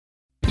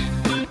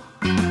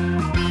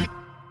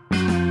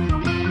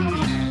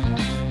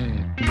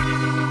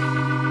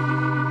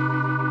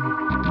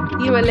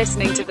You are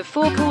listening to the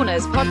Four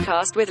Corners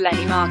podcast with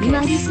Lenny Marcus. You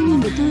are listening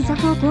to the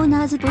Four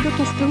Corners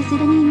podcast with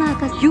Lenny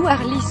Marcus. You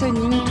are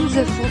listening to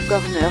the Four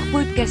Corners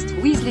podcast with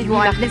Lenny You are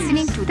Marcus.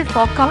 listening to the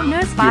Four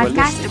Corners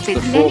podcast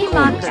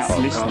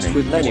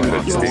with Lenny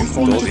Marcus. You are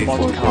listening to the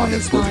Four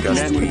Corners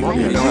podcast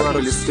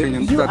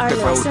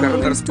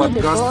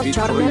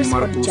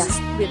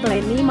with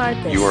Lenny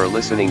Marcus. You are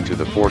listening to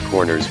the Four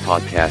Corners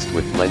podcast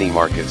with Lenny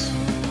Marcus.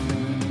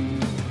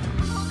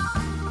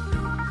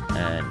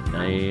 And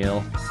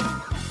Neil.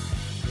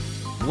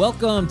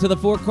 Welcome to the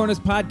Four Corners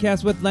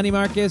podcast with Lenny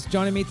Marcus.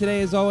 Joining me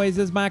today, as always,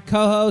 is my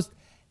co-host,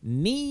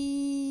 Neil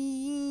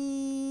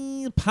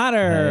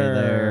Potter. Hey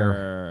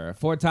there.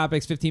 4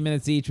 topics, 15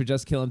 minutes each. We're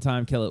just killing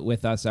time. Kill it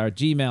with us. Our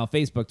Gmail,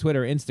 Facebook,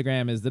 Twitter,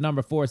 Instagram is the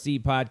number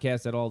 4C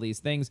podcast at all these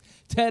things.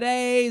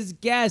 Today's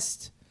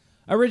guest,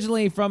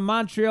 originally from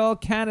Montreal,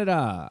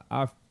 Canada.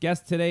 Our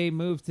guest today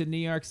moved to New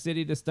York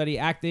City to study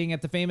acting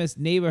at the famous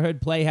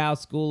Neighborhood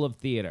Playhouse School of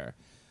Theater.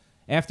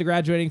 After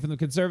graduating from the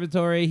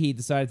conservatory, he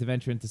decided to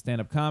venture into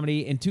stand-up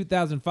comedy. In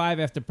 2005,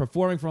 after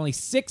performing for only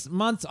 6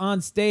 months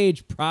on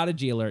stage,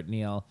 prodigy alert,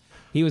 Neil,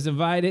 he was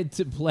invited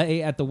to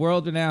play at the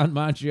world-renowned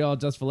Montreal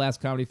Just for Laughs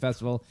Comedy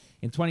Festival.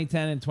 In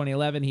 2010 and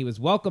 2011, he was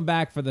welcomed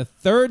back for the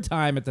 3rd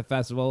time at the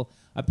festival,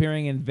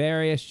 appearing in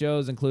various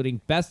shows, including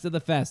Best of the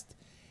Fest.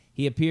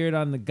 He appeared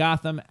on the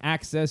Gotham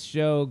Access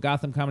show,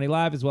 Gotham Comedy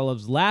Live, as well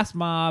as Last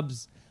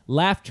Mob's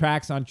laugh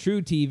tracks on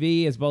True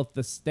TV as both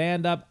the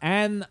stand-up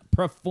and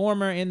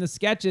performer in the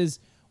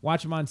sketches.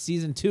 Watch him on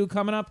season 2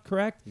 coming up,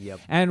 correct? Yep.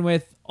 And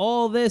with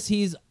all this,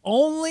 he's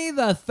only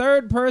the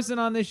 3rd person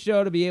on this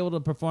show to be able to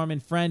perform in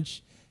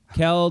French.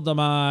 Quel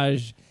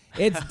dommage.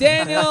 It's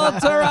Daniel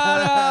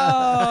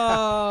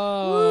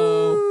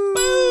Tirado.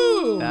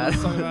 Boo! That-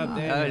 Let's talk about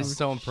Daniel. That is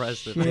so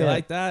impressive. You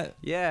like that?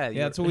 Yeah.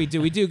 Yeah, that's what we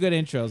do. We do good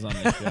intros on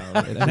this show.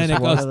 And then it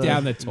goes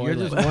down the toilet.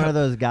 You're just one of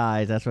those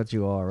guys. That's what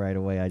you are right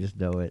away. I just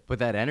know it. But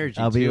that energy,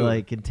 I'll be too.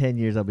 like, in 10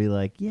 years, I'll be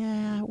like,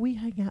 yeah, we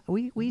hung out.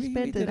 We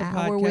spent did an a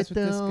hour podcast with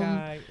this them.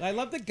 guy. I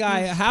love the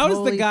guy. He's How does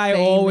the fully guy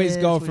always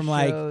go famous from with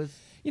like, shows.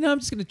 I'm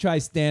just gonna try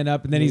stand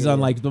up, and then he's Yeah. on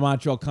like the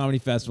Montreal Comedy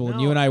Festival, and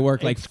No, you and I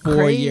work like it's 4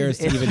 crazy. years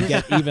to It's even just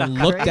get even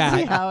looked Crazy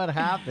at. how it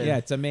happened. Yeah,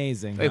 it's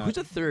amazing. Wait, who's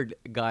the third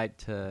guy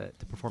to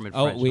perform in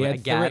Oh, French? we Right?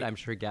 had Gad. 3. I'm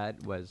sure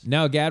Gad was.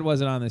 No, Gad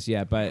wasn't on this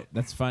yet, but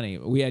that's funny.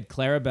 We had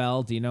Clara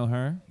Bell. Do you know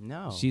her?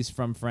 No. She's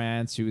from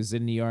France. She was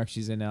in New York.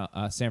 She's in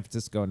San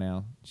Francisco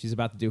now. She's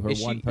about to do her Is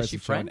she one-person show in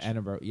French?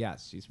 Edinburgh.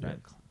 Yes, she's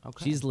French.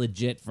 Okay. She's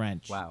legit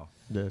French. Wow.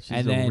 Yeah, she's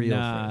And a then, real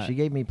friend. She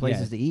gave me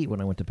places to eat when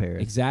I went to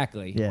Paris.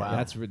 Exactly. Yeah.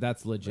 Wow.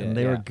 That's legit. And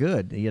they were yeah.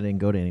 good. You didn't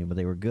go to any, but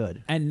they were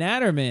good. And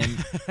Natterman,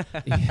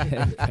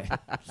 yeah, okay.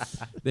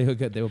 They were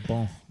good. They were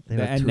bon. They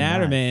were And too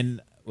Natterman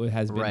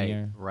has been Right,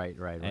 here, right.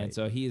 and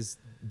so he's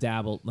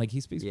dabbled. Like he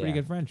speaks pretty Yeah.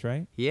 good French,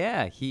 right?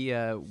 Yeah, he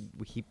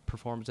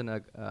performs in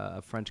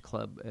a French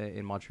club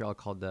in Montreal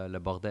called Le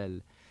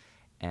Bordel,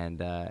 and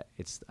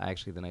it's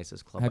actually the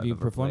nicest club. Have I've you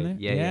ever performed played.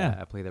 there? Yeah,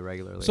 Yeah. I play there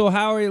regularly. So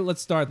how are you?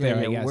 Let's start there.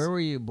 I guess. Where were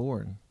you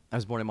born? I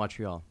was born in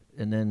Montreal.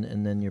 And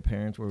then your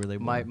parents, where were they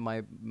born?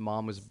 My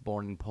mom was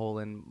born in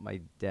Poland.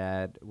 My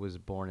dad was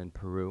born in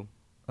Peru,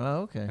 Oh,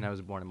 okay. and I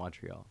was born in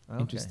Montreal.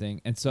 Okay.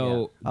 Interesting. And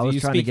so, I do was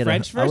you trying speak to get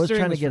French I first? was or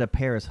trying to English get a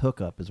Paris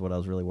hookup, is what I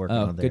was really working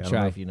Oh, on there. good I don't know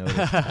try. if you noticed.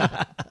 You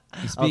I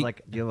was speak,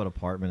 like, do you have an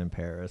apartment in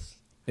Paris?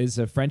 is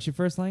French your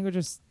first language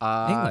or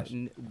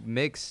English?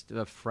 Mixed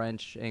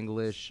French,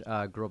 English.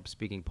 Grew up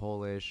speaking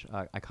Polish.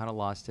 I kind of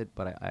lost it,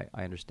 but I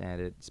understand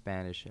it.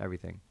 Spanish,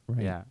 everything.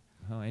 Right. Yeah,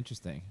 Oh,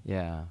 interesting.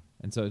 yeah,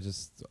 And so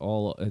just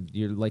all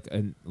you're like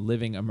a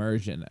living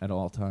immersion at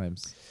all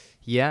times.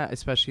 yeah.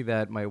 Especially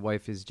that my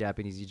wife is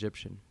Japanese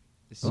Egyptian.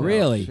 So,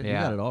 Really? Shit, Yeah.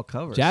 You got it all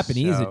covered.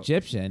 Japanese, So,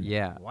 Egyptian.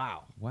 Yeah.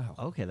 Wow. Wow.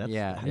 Okay, that's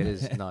Yeah, it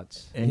is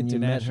nuts. And you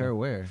met International. her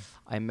where?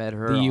 I met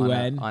her The on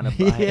UN?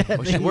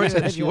 She works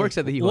at she works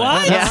at the UN.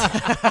 What? Yeah,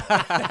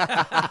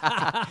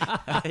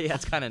 yeah,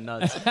 it's kind of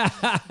nuts.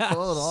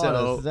 Hold on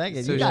So- a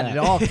second. so You got she- it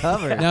all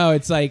covered. No,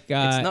 it's like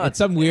nuts. it's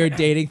some weird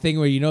dating thing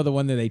where you know the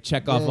one that they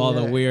check off all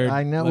the weird.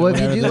 I know. like, Well,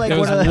 if you whatever, do like there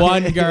one was of the,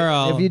 one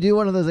girl. if you do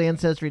one of those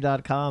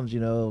ancestry.coms,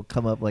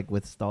 come up like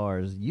with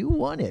stars. You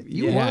won it.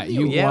 You Yeah, won.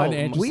 you Yeah, won well,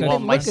 Ancestry. We've well,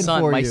 been my looking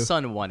son, for my you.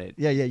 son won it.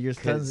 Yeah, your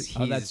Because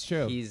son's. that's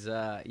true. He's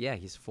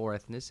he's 4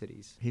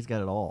 ethnicities, He's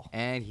got it all.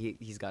 and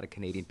he's got a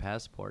Canadian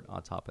passport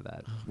on top of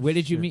that. Where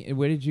did you meet?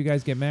 Where did you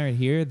guys get married?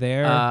 Here,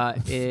 there?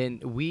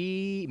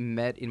 We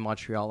met in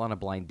Montreal on a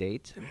blind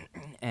date,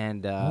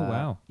 and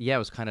wow. yeah, it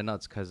was kind of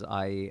nuts because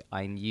I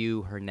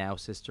knew her now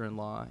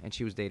sister-in-law, and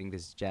she was dating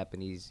this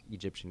Japanese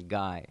Egyptian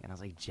guy, and I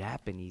was like,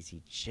 Japanese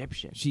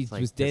Egyptian. she It's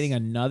like was dating this-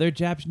 another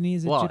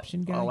Japanese well,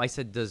 Egyptian guy. Oh, I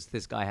said, does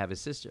this guy have a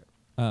sister?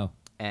 Oh,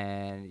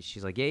 And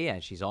she's like, yeah,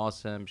 she's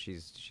awesome.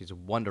 She's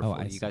wonderful.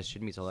 I You see. guys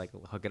should meet. So like,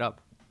 hook it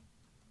up.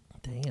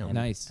 Damn.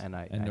 nice. and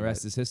I the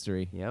rest met- is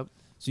history. Yep.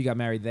 So you got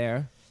married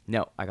there.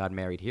 No, I got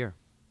married here.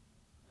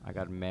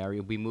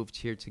 We moved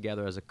here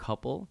together as a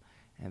couple,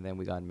 and then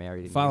we got married.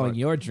 In New Following York.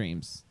 your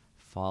dreams.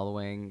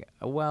 following.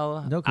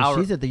 Well, No, because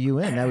she's at the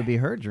UN. That would be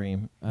her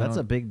dream. That's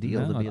a big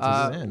deal to be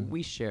at the UN.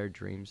 we share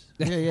dreams.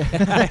 Yeah.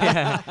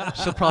 Yeah.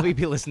 She'll probably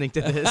be listening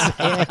to this.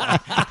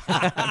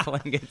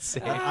 Playing it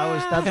safe.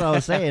 That's what I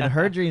was saying.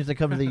 Her dream's to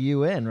come to the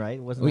UN,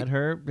 right? Wasn't that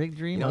her big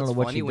dream? You know, I don't it's know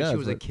what funny, she when does. she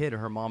was a but- kid,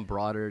 her mom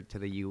brought her to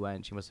the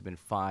UN. She must have been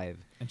 5.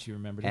 And she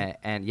remembered it.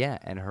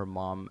 And her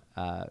mom,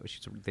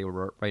 they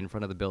were right in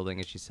front of the building,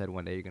 and she said,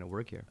 "One day you're going to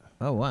work here."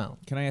 Oh, wow.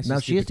 Can I ask Now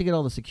you she has to get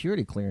all the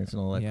security clearance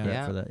and all that Yeah. crap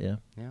Yeah. for that, yeah.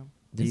 Yeah.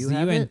 Do Does you the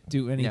have UN it?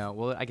 do any? No,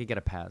 well, I could get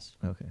a pass.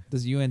 Okay.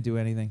 Does the UN do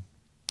anything?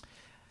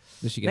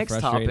 Does she get Next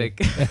frustrated?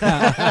 topic.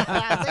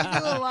 They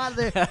do a lot of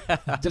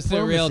their Just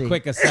a real diplomacy.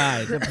 quick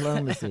aside.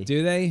 Diplomacy.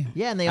 Do they?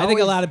 Yeah, and they I think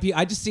a always- lot of people.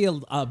 I just see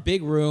a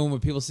big room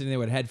with people sitting there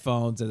with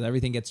headphones, and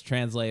everything gets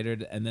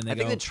translated, and then they I go.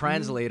 think the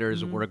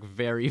translators work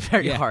very,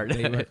 very yeah, hard.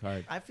 They work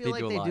hard. I feel They like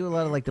do a they lot. do a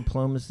lot of like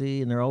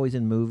diplomacy, and they're always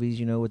in movies.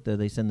 You know, with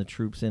they send the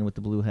troops in with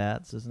the blue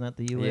hats. Isn't that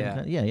the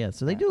UN? Yeah. Yeah.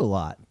 So they do a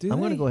lot. Do I'm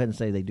going to they? go ahead and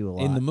say they do a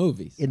lot In the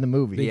movies. In the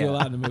movie. They Yeah. do a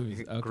lot in the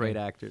movies. Okay. Great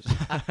actors.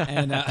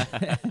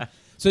 And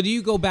so, do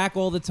you go back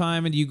all the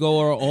time, and do you go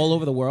all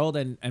over the world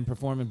and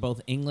perform in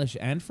both English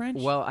and French?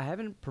 Well, I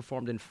haven't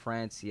performed in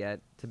France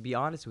yet. To be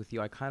honest with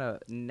you,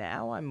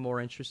 now I'm more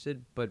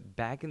interested, but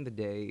back in the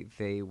day,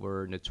 they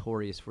were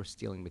notorious for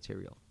stealing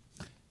material.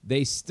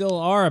 they still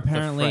are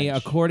apparently,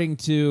 French. according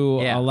to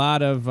Yeah. a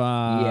lot of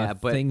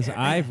but- things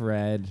I've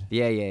read.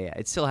 Yeah.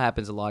 It still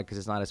happens a lot because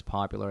it's not as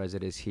popular as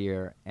it is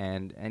here,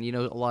 and you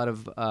know, a lot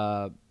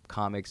of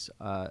comics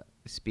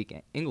speak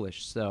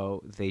English,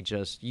 so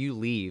you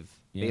leave,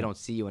 Yeah. they don't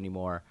see you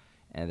anymore,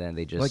 and then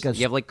they just Like a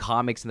you have like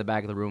comics in the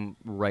back of the room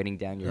writing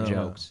down your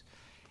jokes,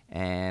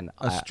 and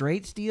A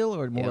straight steal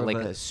or more like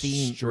of a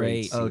scene?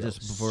 straight Oh, steal.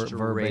 just Straight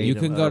verbatim. You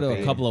can go to a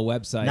verbatim. couple of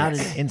websites. Not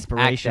an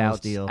inspirational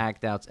steal.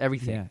 act outs,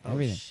 everything. yeah, Oh,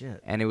 everything.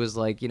 shit. And it was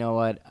like, you know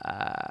what?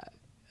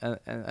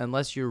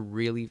 Unless you're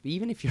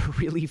even if you're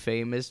really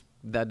famous,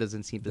 that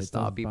doesn't seem to It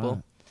stop does people.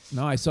 bother.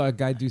 No, I saw a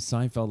guy do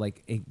Seinfeld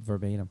like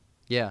verbatim.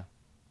 Yeah,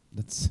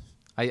 That's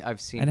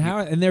I've seen.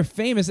 and they're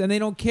famous and they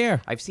don't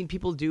care. I've seen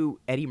people do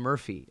Eddie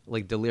Murphy,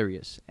 like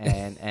Delirious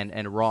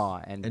and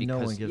Raw, and And no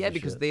because one gives a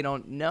because shit. they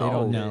don't know,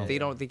 don't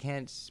know. they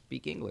can't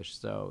speak English,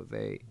 so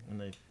they And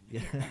they,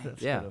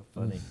 that's Yeah. kind of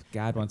funny.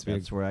 God wants me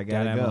That's to. where I God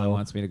gotta Emily go.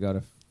 wants me to go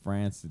to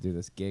France to do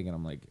this gig, and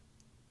I'm like,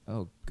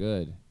 oh,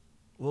 good.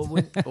 Well,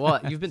 when, well,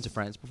 you've been to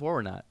France before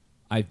or not?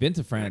 I've been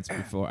to France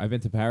before. I've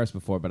been to Paris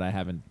before, but I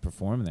haven't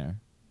performed there.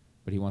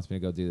 But he wants me to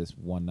go do this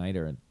one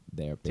nighter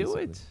there. Do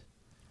Basically. it.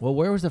 well,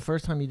 where was the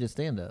first time you did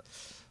stand up?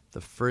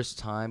 The first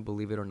time,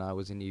 believe it or not,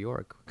 was in New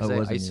York. Oh, Because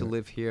was I in used New to York.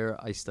 live here.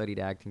 I studied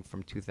acting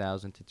from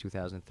 2000 to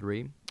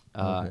 2003.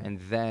 Okay. And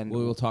then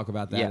We will talk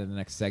about that Yeah. in the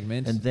next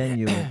segment. And then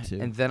you went to.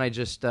 and then I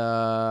just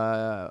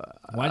why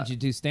did you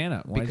do stand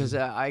up? because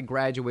I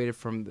graduated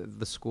from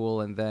the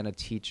school, and then a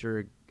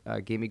teacher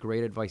gave me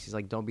great advice. He's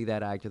like, don't be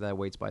that actor that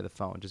waits by the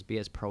phone. Just be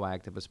as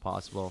proactive as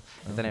possible.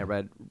 And then I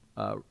read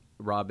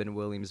Robin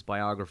Williams'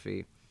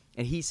 biography,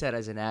 and he said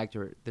as an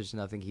actor, there's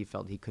nothing he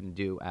felt he couldn't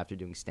do after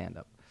doing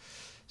stand-up.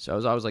 So I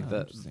was always like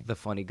interesting. the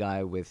funny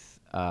guy with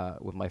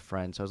my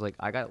friends. So I was like,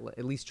 I got to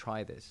at least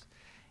try this.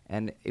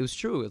 And it was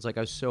true. It's like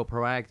I was so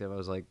proactive. I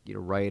was like,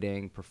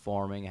 writing,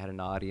 performing. I had an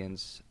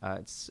audience.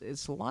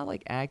 It's a lot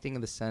like acting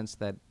in the sense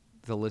that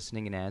the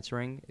listening and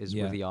answering is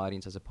Yeah. with the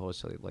audience as opposed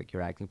to like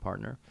your acting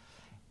partner.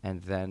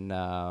 And then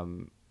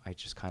I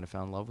just kind of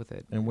fell in love with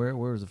it. and where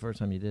was the first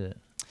time you did it?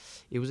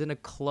 It was in a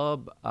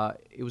club.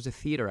 It was a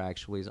theater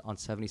actually on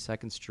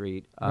 72nd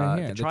Street. Right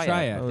here, the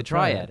Triad. Oh, The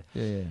Triad.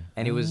 Yeah.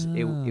 And it was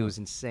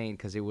insane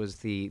because it was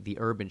the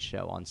urban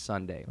show on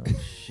Sunday. Oh,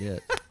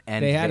 shit.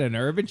 And they had an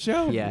urban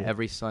show. yeah,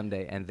 every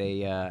Sunday, and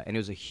and it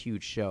was a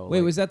huge show. Wait,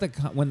 like, was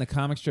that when the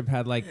comic strip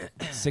had like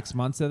 6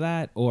 months of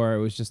that, or it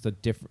was just a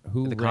different?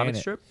 Who The ran comic it?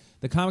 strip?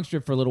 The comic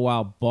strip for a little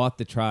while bought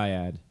the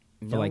Triad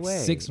for No like way.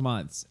 6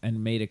 months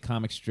and made a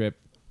comic strip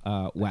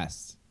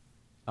west.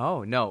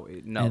 Oh no,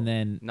 And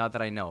then- not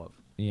that I know of.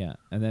 Yeah,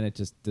 and then it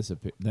just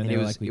disappeared. Then And they it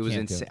were was like, we it was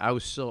can't do insane.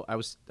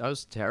 I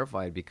was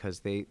terrified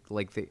because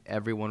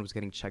everyone was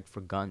getting checked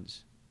for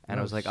guns, and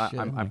I Oh, was like, shit.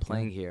 I'm my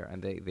playing here,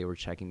 and they were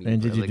checking me. And I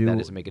did was you like, do? that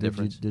doesn't make a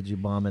difference? Did you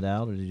bomb it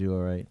out, or did you do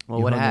all right? Well,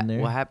 You what hung in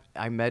there? happened?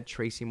 I met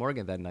Tracy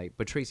Morgan that night,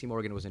 but Tracy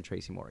Morgan wasn't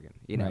Tracy Morgan,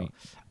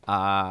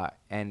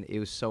 and it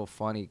was so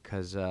funny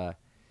because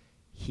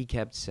he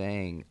kept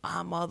saying,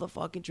 "I'm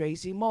motherfucking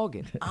Tracy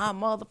Morgan. I'm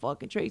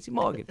motherfucking Tracy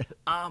Morgan.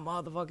 I'm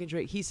motherfucking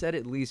Tracy." He said it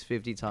at least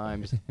 50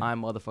 times,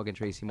 "I'm motherfucking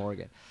Tracy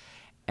Morgan."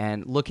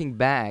 And looking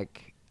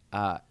back,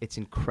 it's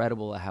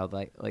incredible how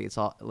like it's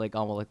all like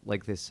almost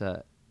like this.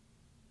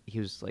 He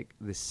was like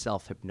this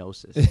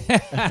self-hypnosis,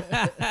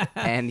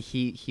 and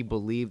he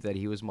believed that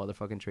he was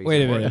motherfucking Tracy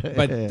Wait a Morgan.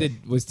 minute,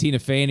 but was Tina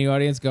Fey in the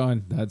audience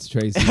going, "That's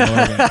Tracy Morgan"?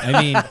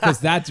 I mean, because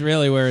that's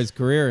really where his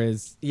career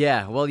is.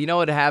 Yeah, well, you know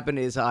what happened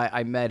is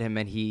I met him,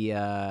 and he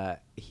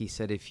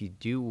said, if you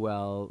do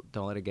well,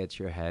 don't let it get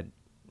to your head.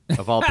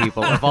 Of all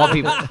people,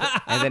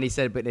 And then he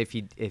said, but if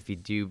you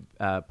do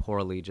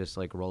poorly, just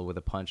like roll with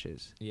the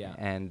punches. Yeah.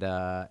 And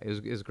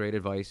it was great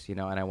advice, And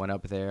I went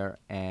up there,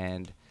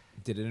 and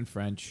Did it in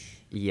French.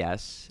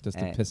 Yes. Just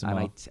to piss him and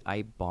off.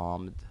 I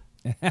bombed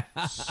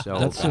so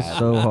That's bad. just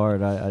so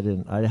hard. I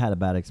didn't. I had a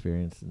bad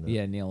experience. In the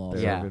Yeah, Neil also.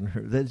 Yeah.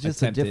 That's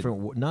just Attempted. a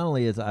different. Not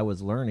only as I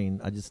was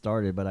learning, I just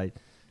started, but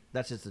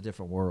that's just a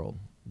different world.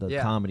 The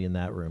Yeah. comedy in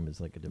that room is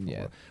like a different Yeah.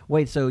 world.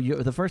 Wait, so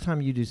the first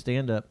time you do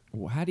stand up,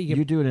 Well, how do you get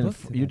you do it in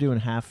booked to you're that? doing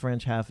half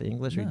French, half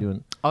English, or No. you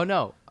doing? Oh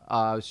no,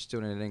 I was just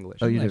doing it in English.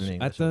 Oh, you do it English in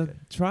English. at the Okay.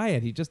 Try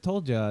It. He just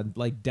told you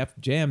like Def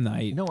Jam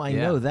night. No, I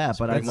Yeah, know that, it's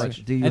but pretty I'm like,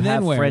 much- do you And then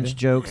have where? French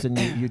jokes and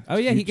you? Oh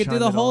yeah, you he could do chime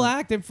the it whole on?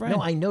 act in French.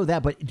 No, I know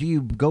that, but do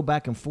you go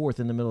back and forth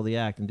in the middle of the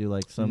act and do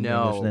like some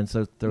English and then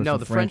throw no, some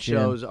the French in?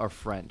 shows are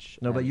French.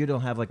 No, but and- you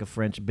don't have like a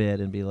French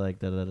bit and be like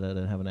da da da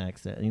da have an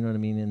accent. You know what I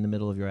mean in the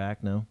middle of your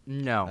act? No.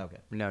 No. Okay.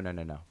 No.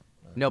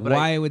 No, but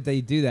Why would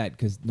they do that?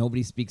 Because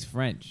nobody speaks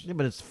French. Yeah,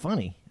 but it's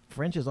funny.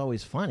 French is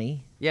always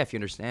funny. yeah, if you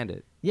understand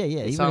it. Yeah,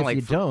 yeah. Even sound if like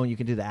you fr- don't, you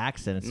can do the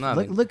accent. It's, No,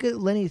 look at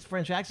Lenny's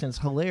French accent. It's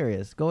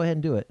hilarious. Go ahead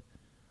and do it.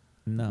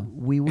 No.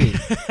 Oui, oui.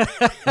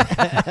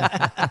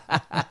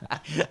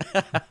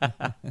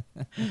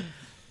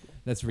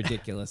 That's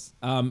ridiculous.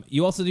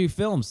 You also do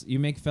films. You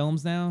make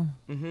films now.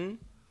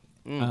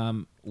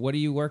 Mm-hmm. What are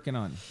you working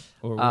on,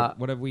 or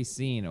what have we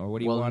seen, or what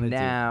do you Well, want to do?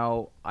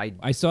 now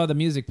I saw the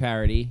music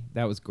parody.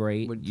 That was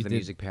great. the You did-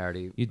 music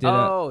parody. You did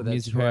oh, a that's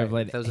music right. parody. Of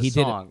like, That was a he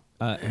song.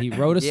 He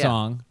wrote a Yeah.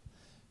 song,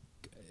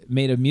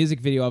 made a music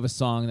video of a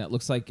song that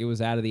looks like it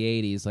was out of the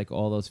 '80s, like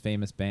all those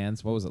famous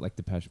bands. What was it, like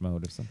Depeche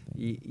Mode or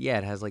something? Yeah,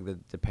 it has like the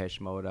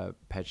Depeche Mode,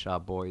 Pet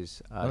Shop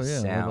Boys Oh, yeah, I love all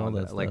sound,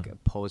 that like stuff.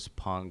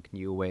 post-punk,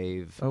 new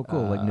wave. Oh,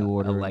 cool, like New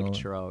Order and all that.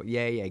 electro.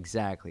 Yeah,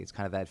 exactly. It's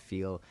kind of that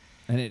feel.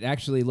 And it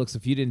actually looks.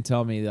 If you didn't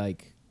tell me,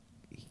 like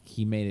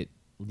he made it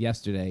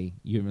yesterday,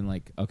 you'd been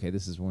like, okay,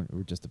 this is we're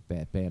just a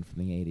bad band from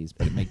the '80s,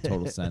 but it makes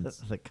total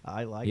sense. Like,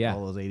 I like Yeah.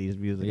 all those 80s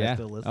music. I Yeah.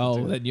 still listen Oh,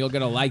 to then it. you're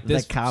gonna like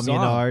this Like song.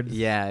 Communards.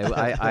 Yeah,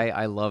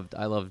 I loved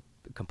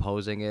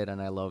composing it,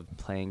 and I loved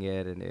playing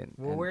it, and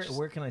Well,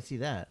 where can I see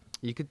that?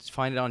 you could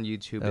find it on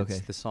YouTube. Okay.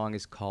 The song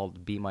is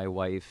called "Be My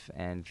Wife,"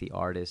 and the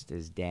artist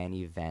is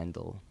Danny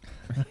Vandal.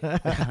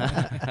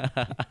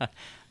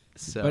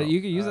 So, But you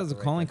can use it as a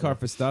calling card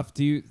for stuff.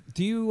 Do you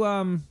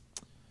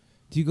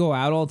go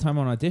out all the time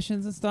on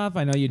auditions and stuff?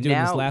 I know you're doing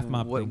this now, laugh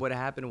mob what, thing. what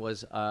happened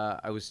was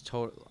I was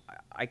told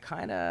I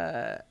kind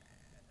of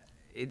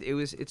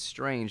it's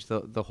strange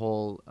the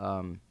whole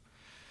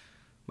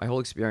my whole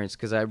experience,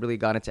 because I really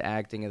got into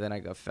acting and then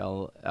I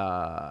fell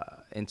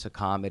into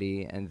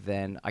comedy, and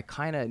then I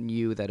kind of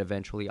knew that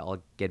eventually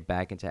I'll get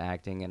back into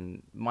acting,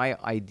 and my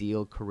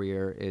ideal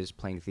career is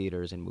playing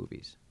theaters and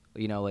movies.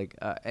 You know, like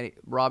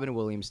Robin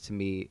Williams to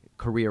me,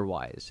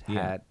 career-wise,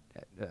 Yeah. had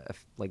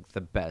like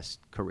the best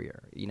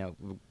career. You know,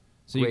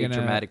 So you're great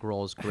gonna dramatic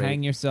roles, great.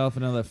 hang yourself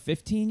another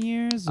 15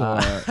 years, or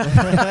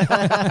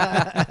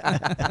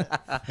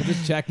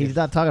just check. He's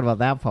not talking about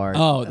that part.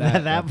 Oh,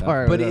 that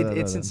part. But No,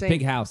 it's no. insane.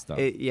 Big house though.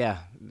 Yeah.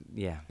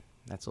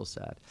 That's so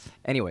sad.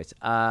 Anyways,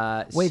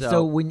 Wait,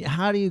 so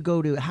how do you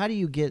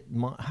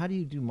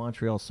do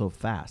Montreal so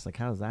fast? Like,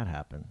 how does that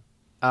happen?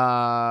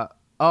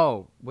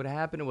 what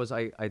happened was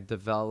I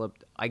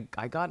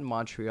got in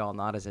Montreal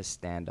not as a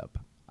stand-up.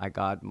 I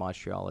got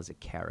Montreal as a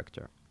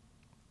character.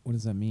 What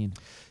does that mean?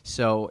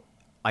 So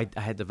I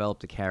had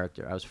developed a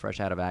character. I was fresh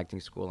out of acting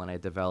school, and I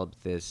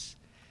developed this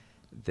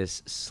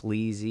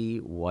sleazy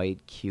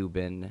white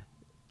Cuban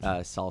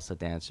salsa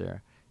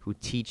dancer who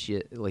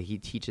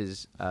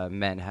teaches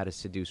men how to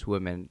seduce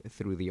women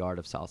through the art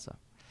of salsa.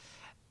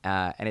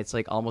 And it's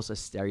like almost a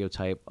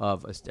stereotype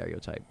of a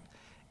stereotype.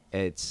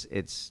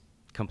 It's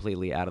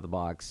completely out of the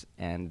box,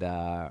 and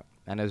I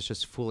was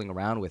just fooling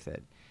around with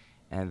it.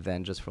 And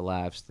then just for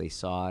laughs, they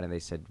saw it and they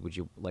said, "Would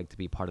you like to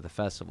be part of the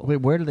festival?" Wait,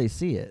 where do they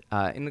see it?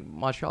 In the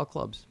Montreal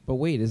clubs. But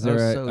wait, is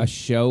there so- a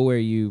show where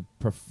you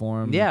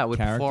perform Yeah, I would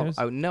characters?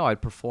 perform.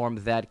 I'd perform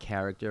that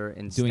character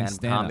in Doing stand-up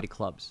stand-up. comedy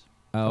clubs.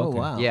 Oh, Oh, okay.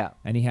 wow. Yeah,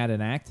 And he had an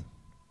act?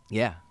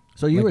 yeah.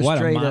 So you Like were what, a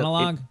straight up.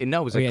 monologue?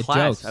 No, it was Or a you had class.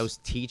 jokes? I was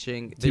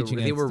teaching. Teaching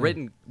They were instead.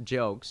 written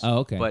jokes. Oh,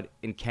 okay. But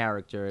in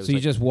character. It was So you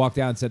like- just walked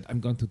out and said,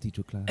 "I'm going to teach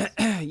you class."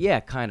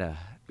 yeah, kind of.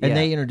 And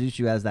they introduced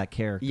you as that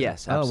character.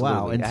 Yes, Oh absolutely.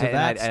 wow! And so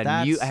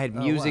I had oh,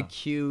 music wow.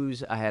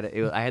 cues. I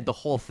had the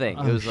whole thing.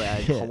 Oh, It was like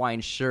a shit.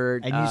 Hawaiian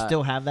shirt. And you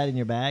still have that in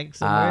your bag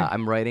somewhere?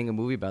 I'm writing a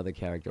movie about the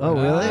character. Oh,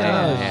 right now. really?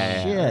 Yeah,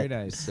 Oh, shit. Very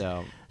nice.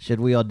 So Should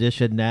we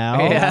audition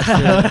now? Yeah. Go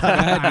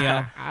ahead,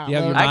 Neil. You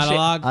have your Actually,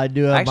 monologue? I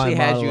do have I actually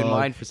my had you in monologue.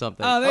 mind for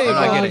something. Oh, there you I'm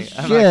not go. kidding.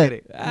 I'm not Shit.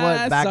 kidding. Ah,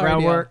 What, background sorry,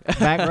 Neil. work?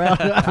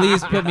 Background?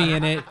 Please put me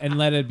in it and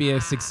let it be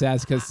a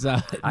success, because you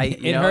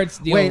it know-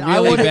 hurts Neil Wait,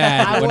 really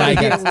bad when I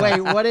get stuff.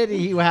 Wait, what did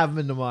you have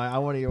in mind? I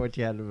want to hear what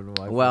you had in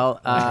mind. Well,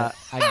 a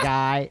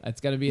guy, That's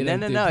got to be an No,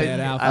 empty no. pad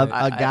I-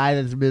 outfit. a guy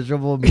that's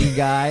miserable, mean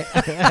guy.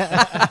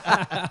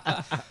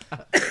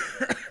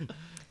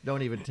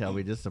 Don't even tell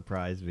me. Just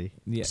surprise me.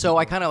 Yeah. So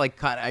I kind of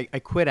I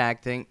quit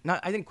acting.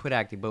 I didn't quit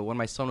acting, but when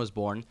my son was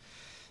born,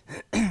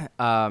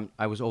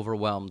 I was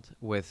overwhelmed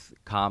with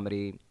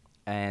comedy,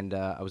 and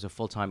I was a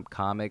full-time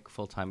comic,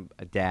 full-time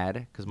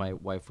dad, because my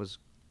wife was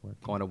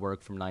going to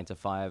work from 9 to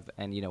 5,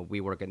 and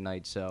we work at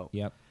night, so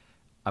Yep.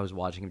 I was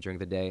watching him during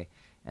the day,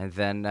 And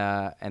then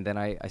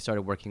I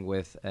started working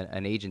with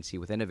an agency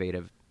with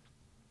Innovative,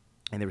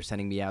 and they were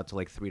sending me out to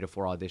like 3 to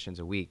 4 auditions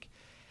a week.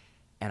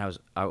 And I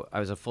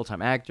was a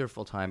full-time actor,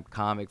 full-time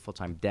comic,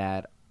 full-time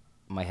dad.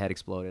 My head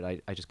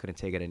exploded. I just couldn't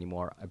take it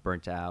anymore. I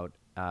burnt out.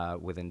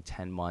 Within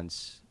 10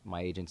 months,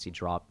 my agency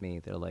dropped me.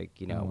 They're like,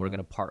 we're going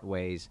to part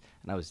ways.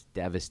 And I was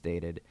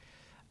devastated.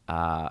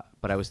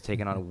 But I was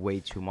taking on way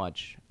too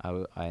much.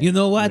 You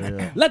know what?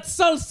 Let's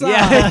salsa.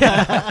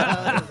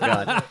 Yeah.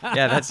 God.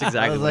 Yeah, that's exactly.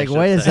 I was what like, should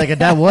wait a say. second,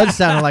 that was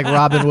sounding like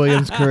Robin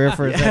Williams' career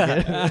for a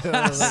second.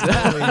 I was like,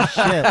 holy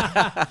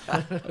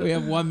shit. We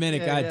have 1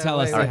 minute. Yeah, God, tell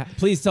us. wait.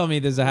 Please tell me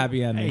there's a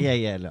happy ending.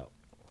 Yeah, no.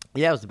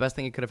 Yeah, it was the best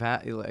thing it could have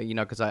had,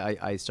 because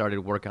I started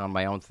working on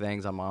my own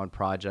things, on my own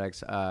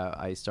projects.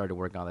 I started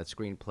working on that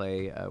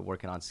screenplay,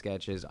 working on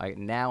sketches.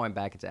 Now I'm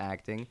back into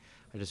acting.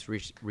 I just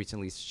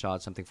recently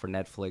shot something for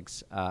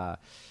Netflix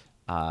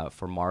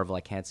for Marvel.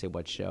 I can't say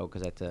what show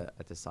because I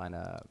had to sign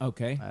a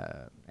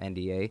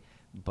NDA.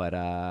 But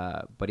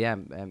yeah,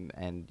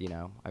 and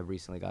I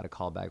recently got a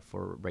call back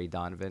for Ray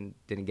Donovan.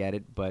 Didn't get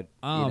it, but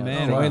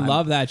man, I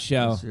love that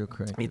show.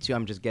 Me too.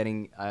 I'm just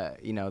getting,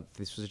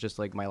 this was just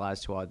like my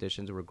last 2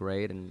 auditions were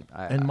great, and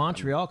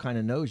Montreal kind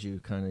of knows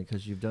you,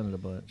 because you've done it a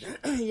bunch.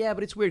 Yeah,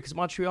 but it's weird because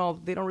Montreal,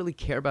 they don't really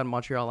care about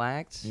Montreal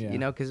acts,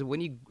 because when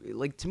you,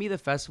 like, to me, the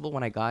festival,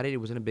 when I got it, it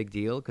wasn't a big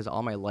deal because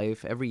all my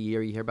life, every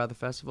year you hear about the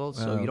festival,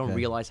 so you don't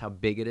realize how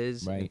big it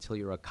is until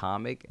you're a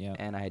comic,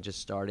 and I had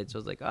just started, so I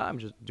was like, I'm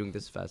just doing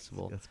this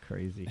festival. That's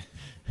crazy.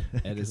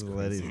 It is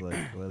crazy.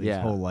 His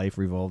whole life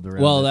revolved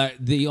around it.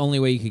 The only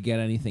way you could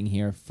get anything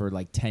here for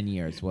like 10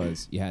 years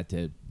was you had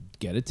to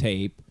get a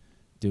tape,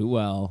 do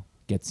well,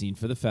 get seen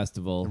for the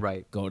festival,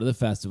 go to the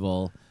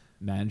festival.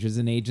 Managers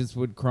and agents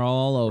would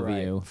crawl all over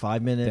you.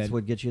 5 minutes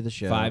would get you the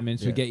show. 5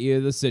 minutes would get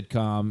you the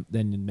sitcom.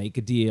 Then you'd make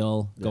a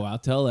deal, go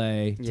out to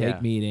LA,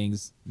 take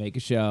meetings, make a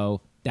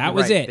show. That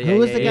was it. Who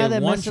was the guy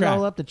that messed it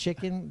all up? The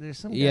chicken? There's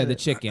some guy the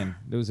chicken.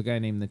 There was a guy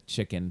named the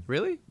Chicken.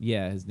 Really?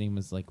 Yeah, his name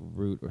was like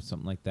Root or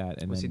something like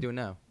that. And what's he doing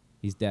now?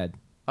 He's dead.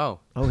 Oh,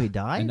 he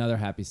died? Another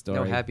happy story.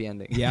 No, happy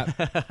ending. Yeah. He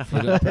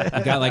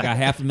got like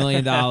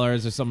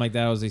 $500,000 or something like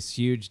that. It was this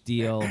huge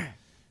deal.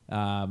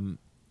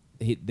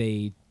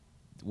 They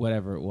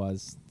whatever it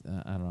was.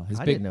 I don't know.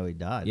 I didn't know he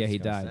died. Yeah, It's he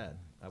kinda died. sad.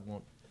 I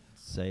won't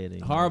say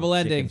it. Horrible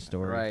ending.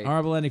 Story. Right.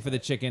 Horrible ending for the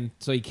Chicken.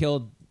 So he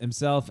killed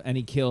himself and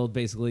he killed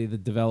basically the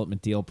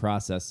development deal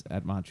process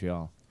at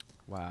Montreal.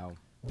 Wow.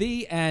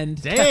 The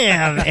end.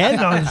 Damn,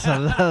 end on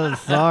some. Oh,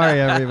 sorry,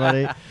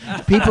 everybody.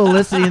 People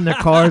listening in their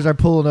cars are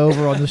pulling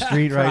over on the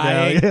street right now.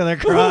 Crying. Yeah, they're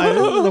crying.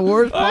 This is the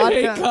worst I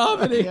hate podcast.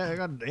 comedy. Yeah,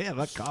 God damn,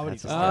 that comedy.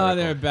 Oh,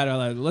 they're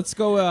better. Let's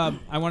go.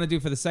 I want to do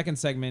for the second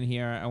segment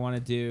here. I want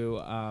to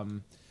do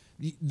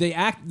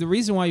the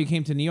reason why you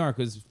came to New York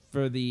was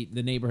for the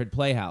neighborhood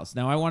playhouse.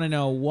 Now I want to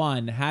know,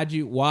 one, how did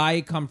you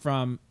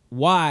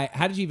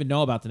even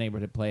know about the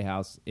neighborhood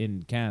playhouse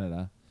in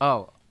Canada?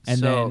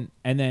 And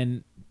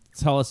then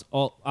tell us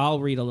all.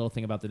 I'll read a little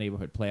thing about the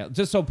neighborhood playhouse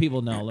just so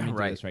people know. Let me do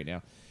this right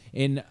now.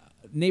 In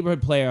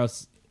neighborhood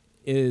playhouse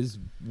is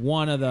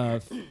one of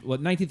the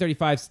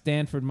 1935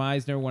 Stanford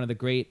Meisner, one of the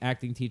great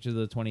acting teachers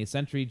of the 20th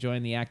century,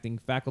 joined the acting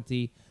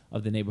faculty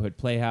of the Neighborhood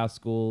Playhouse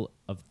School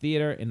of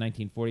Theater. In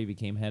 1940,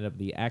 became head of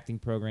the acting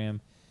program.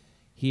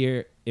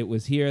 It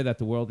was here that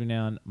the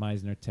world-renowned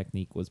Meisner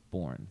technique was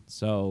born.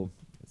 So,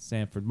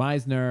 Stanford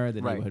Meisner,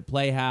 the Neighborhood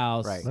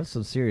Playhouse. Right. That's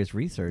some serious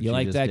research. You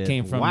like just that? did.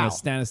 Came from Wow. the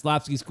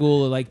Stanislavski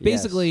School, like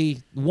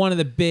basically one of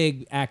the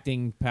big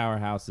acting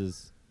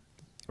powerhouses.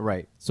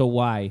 Right. So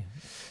why?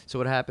 So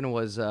what happened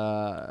was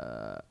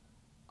I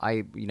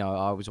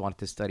always wanted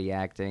to study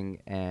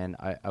acting, and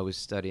I was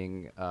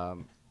studying.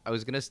 I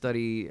was gonna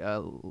study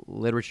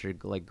literature,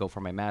 like go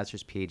for my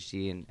master's,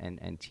 PhD,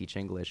 and teach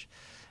English,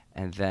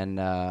 and then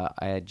I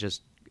had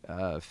just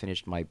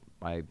finished my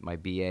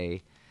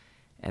BA,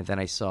 and then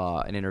I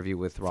saw an interview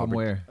with Robert. From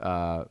where?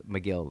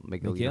 McGill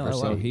Oh,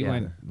 University. wow. He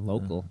went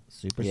local.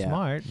 Super Yeah.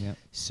 smart. Yeah.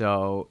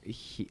 So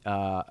he,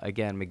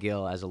 again,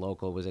 McGill as a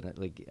local was in it,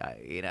 like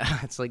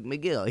it's like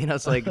McGill,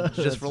 it's like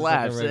just for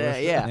laughs,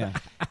 yeah.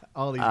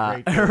 All these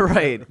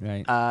great.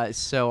 Right. Right.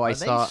 So I Are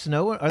saw. they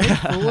snowing? Are they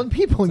fooling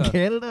people in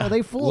Canada? Are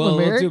they fooling We'll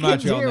do Americans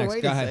Montreal here? next.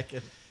 Wait Go a ahead.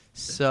 second.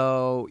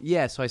 So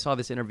I saw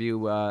this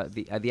interview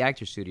at the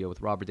Actors Studio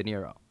with Robert De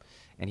Niro,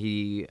 and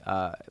he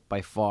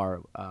by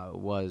far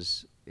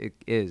is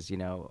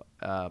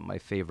my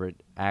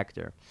favorite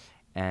actor,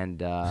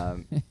 and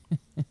and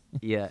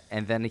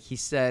then he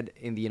said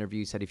in the interview,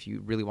 he said, if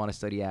you really want to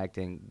study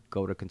acting,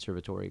 go to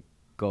conservatory,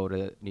 go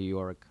to New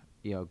York,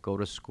 go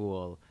to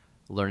school,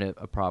 learn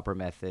a proper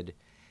method.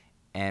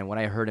 And when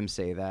I heard him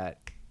say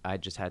that, I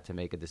just had to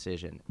make a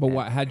decision.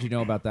 But how'd you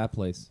know about that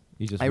place?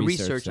 You just I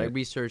researched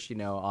researched.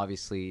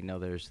 Obviously,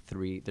 there's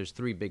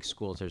three big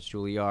schools. There's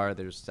Juilliard.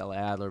 There's Stella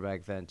Adler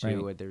back then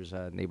too. Right. There's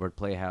a neighborhood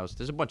playhouse.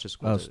 There's a bunch of Oh,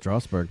 schools.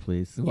 Strasbourg,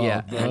 please. Well,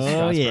 Yeah. I'm a Oh,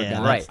 Strasbourg yeah,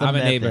 guy. right. the I'm a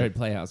method. neighborhood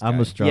playhouse guy. I'm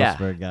a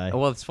Strasbourg guy.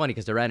 Well, it's funny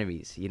because they're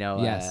enemies.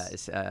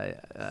 Yes.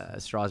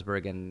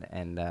 Strasbourg and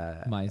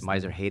Meisner.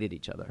 Meisner hated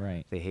each other.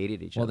 Right. They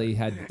hated each Well, other. they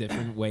had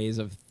different ways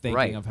of thinking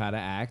Right. of how to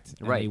act,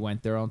 and Right. they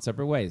went their own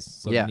separate ways.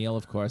 So Yeah. Neil,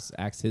 of course,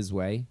 acts his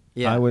way.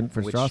 Yeah, I went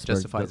for which Strasbourg.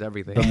 justifies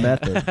everything. The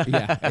method.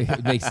 Yeah,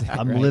 it makes sense,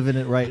 I'm right? living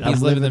it right. He's I'm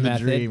living living the the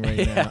method. dream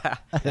right now.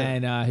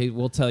 And he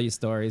will tell you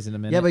stories in a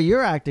minute. Yeah, but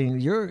you're acting.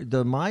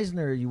 The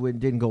Meisner.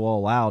 Didn't go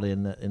all out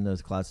in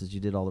those classes. You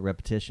did all the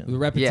repetition. the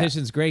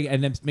repetition's great,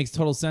 and it makes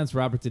total sense.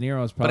 Robert De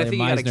Niro is But I probably a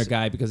think you gotta Meisner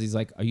guy because he's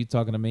like, "Are you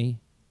talking to me?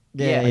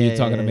 Yeah, Are you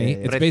talking to me?" yeah.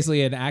 It's But I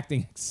basically an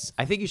acting.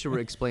 I think you should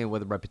explain what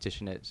the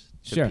repetition is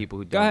to Sure. people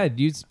who Go don't. ahead,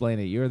 you explain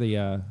it. You're the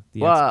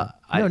Well,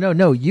 expert.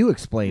 No. You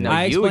explain no, it.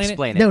 I you explain it?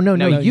 explain it.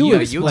 No, you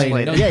explain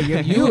explain it. it. Yeah, You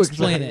you explain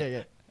explain it.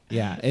 it.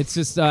 Yeah, it's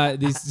just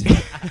these.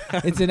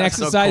 It's an That's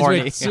so exercise where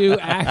corny. two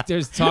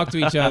actors talk to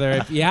each other.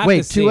 If you have to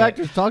Wait, see two it.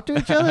 actors talk to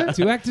each other?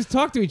 Two actors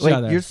talk to each Wait,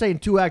 other. you're saying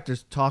two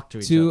actors talk to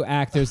each Two other?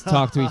 actors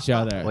talk to each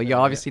other. Well, you're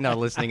obviously not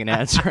listening and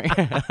answering.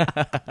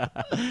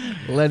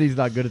 Lenny's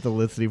not good at the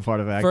listening part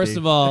of acting. First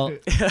of all,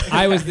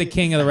 I was the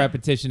king of the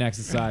repetition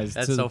exercise.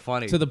 That's to so the-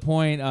 funny. To the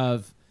point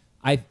of,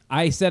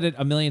 I said it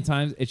a million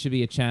times. It should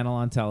be a channel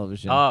on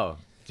television. Oh,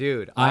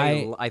 dude,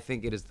 I- I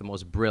think it is the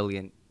most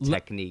brilliant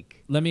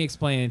technique. Let me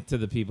explain it to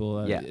the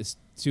people. Yeah. It's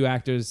two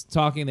actors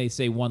talking. They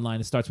say one line.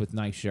 It starts with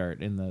 "nice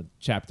shirt" in the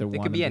chapter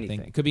one. could be of the thing.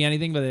 anything. It could be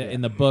anything, but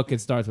in the book,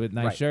 it starts with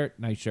 "nice Right. shirt,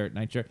 nice shirt,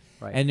 nice shirt."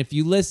 Right. And if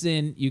you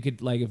listen, you could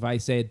if I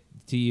say it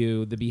to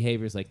you, the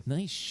behavior is like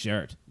 "nice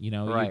shirt."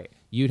 Right.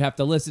 You'd have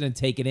to listen and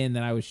take it in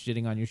that I was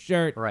shitting on your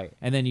shirt. Right.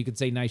 And then you could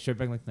say "nice shirt"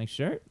 back, like "nice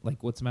shirt."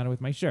 Like, what's the matter with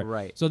my shirt?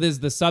 Right. So there's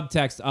the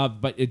subtext of,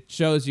 but it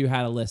shows you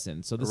how to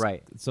listen. So this.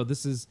 Right. So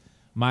this is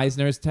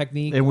Meisner's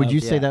technique. And would of- you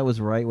say Yeah. that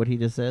was right, what he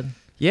just said?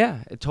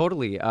 Yeah,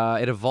 totally.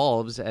 It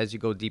evolves as you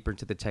go deeper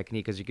into the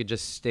technique, because you could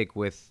just stick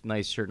with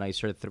nice shirt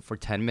for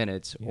 10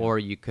 minutes, or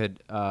you could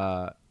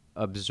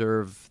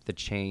observe the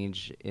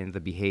change in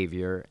the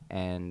behavior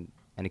and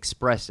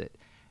express it.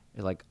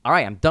 You're like, all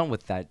right, I'm done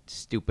with that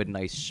stupid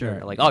nice shirt.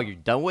 Sure. Like, oh, you're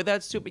done with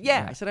that stupid?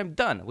 Yeah, I said I'm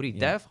done. What are you,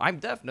 deaf? I'm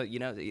deaf. No,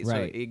 so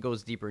Right. it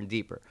goes deeper and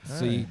deeper.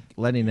 So you,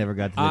 Lenny never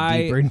got to the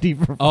I- deeper and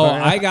deeper part. Oh,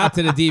 I got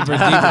to the deeper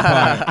and deeper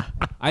part.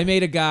 I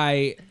made a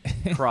guy.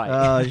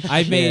 Cry.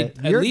 I've made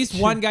shit. at You're least sh-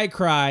 one guy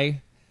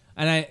cry,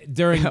 and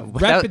during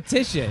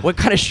repetition. What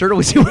kind of shirt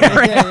was he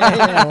wearing?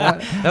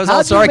 That was all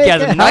How'd you make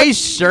sarcasm. it- Nice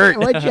shirt.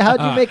 How'd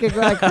you make a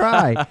guy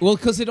cry? Well,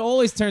 because it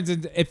always turns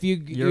into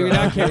you're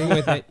not careful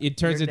with it, it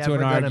turns You're into never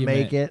an gonna argument.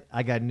 make it.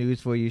 I got news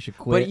for you. You should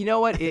quit. But you know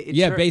what? It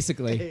Yeah, tur-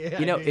 basically.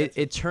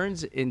 it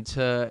turns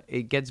into,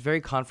 it gets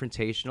very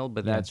confrontational,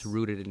 but that's Yes.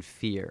 rooted in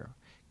fear,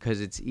 because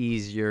it's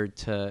easier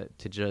to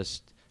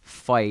just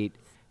fight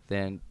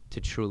than to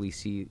truly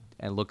see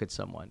and look at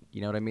someone. You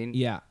know what I mean?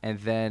 Yeah. And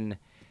then,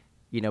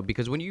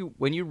 because when you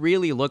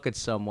really look at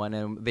someone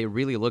and they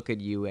really look at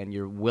you and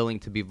you're willing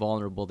to be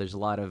vulnerable, there's a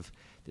lot of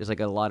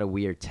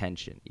weird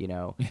tension,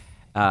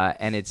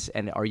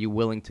 and are you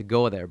willing to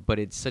go there? But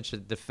it's such a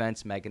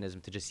defense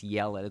mechanism to just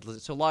yell at it.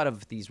 So a lot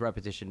of these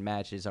repetition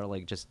matches are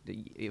like just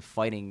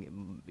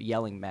fighting,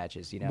 yelling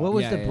matches. What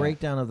was Yeah, the yeah.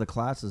 breakdown of the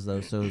classes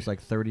though? So it was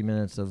like 30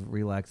 minutes of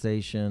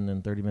relaxation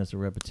and 30 minutes of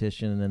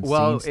repetition and then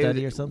scene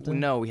study or something.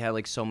 No, we had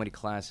like so many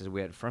classes.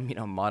 We had from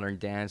modern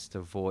dance to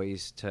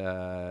voice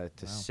to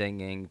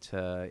singing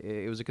to,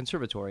 it was a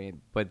conservatory,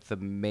 but the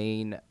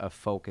main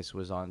focus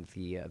was on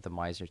the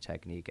Meisner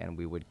technique, and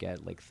we would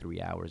get like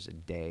 3 hours a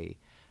day.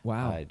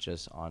 Wow.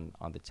 Just on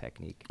the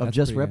technique. Of That's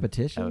just pretty good.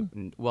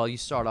 repetition. Well, you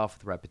start off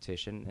with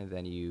repetition, and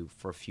then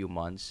for a few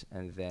months,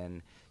 and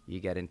then you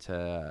get into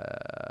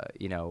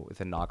with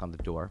a knock on the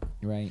door.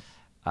 Right.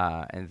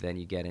 And then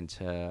you get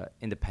into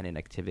independent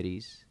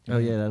activities. Oh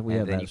yeah, we and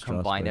have then that. you at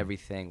combine Strasbourg.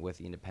 everyth with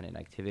the independent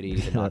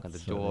activities, the knock on the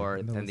That's funny. door,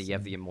 That then was you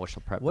have the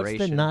emotional What's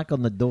preparation. the knock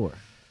on the door?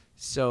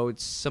 So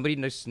it's somebody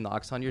just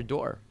knocks on your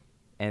door,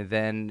 and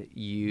then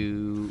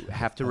you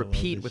have to I love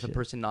repeat this with the shit.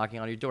 person knocking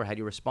on your door. How do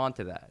you respond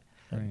to that?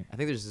 Right. I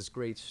think there's this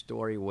great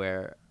story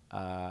where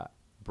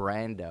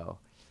Brando,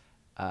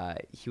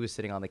 he was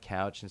sitting on the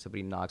couch and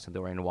somebody knocks on the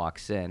door and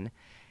walks in,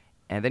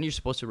 and then you're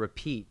supposed to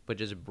repeat, but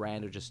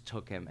Brando just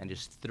took him and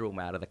just threw him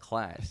out of the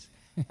class.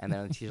 And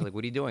then the teacher's like,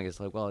 "What are you doing?" It's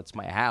like, "Well, it's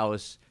my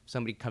house. If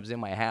somebody comes in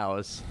my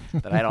house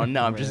that I don't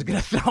know, I'm just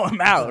gonna throw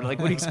him out. Like,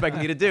 what do you expect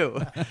me to do?"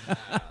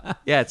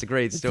 Yeah, it's a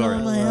great story.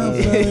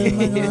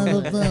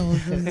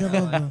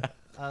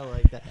 I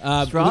like that.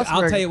 I'll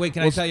tell you. Wait,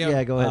 can I tell you?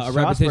 Yeah, go ahead. A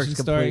repetition Strasbourg's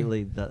story.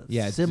 completely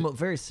Yeah, it's-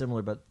 very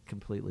similar, but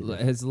completely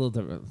different. It's a little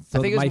different. I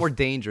So think my it's more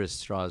dangerous,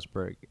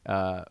 Strasbourg,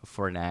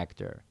 for an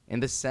actor, in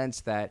the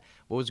sense that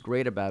what was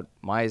great about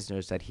Meisner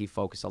is that he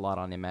focused a lot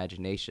on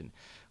imagination,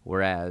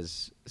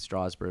 whereas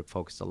Strasbourg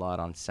focused a lot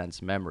on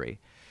sense memory.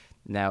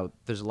 Now,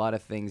 there's a lot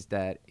of things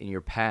that in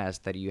your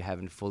past that you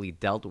haven't fully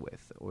dealt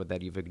with, or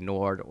that you've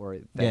ignored, or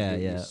that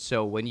Yeah.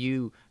 So when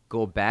you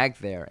go back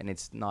there and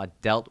it's not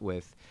dealt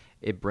with,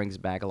 it brings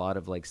back a lot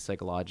of like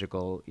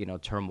psychological,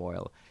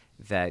 turmoil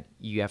that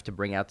you have to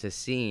bring out to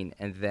scene,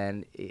 and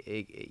then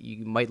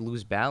you might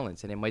lose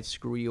balance, and it might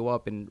screw you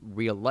up in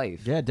real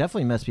life. Yeah,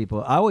 definitely mess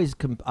people. I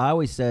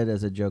always said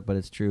as a joke, but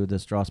it's true, that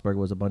Strasbourg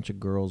was a bunch of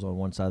girls on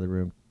one side of the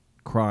room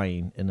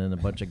crying, and then a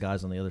bunch of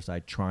guys on the other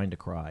side trying to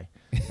cry,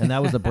 and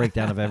that was the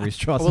breakdown of every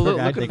Strasbourg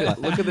acting class.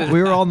 Look at this.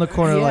 We were all in the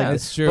corner like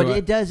this. It's true.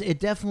 But it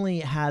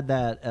definitely had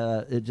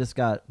that. It just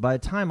got, by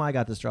the time I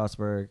got to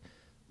Strasbourg,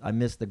 I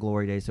missed the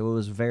glory days, so it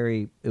was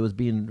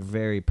being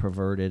very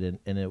perverted,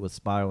 and it was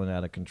spiraling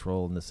out of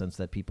control in the sense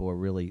that people were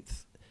really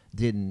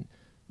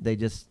they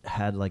just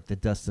had like the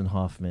Dustin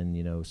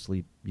Hoffman,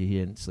 sleep. He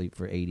didn't sleep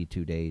for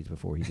 82 days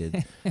before he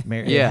did.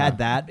 It had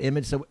that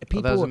image. So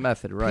people, that was a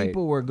method, right?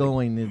 People were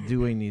going and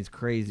doing these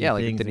crazy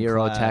like things. De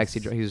Niro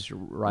taxi. He was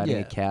riding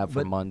a cab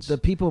for months. The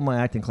people in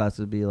my acting class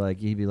would be like,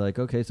 he'd be like,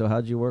 okay, so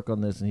how'd you work on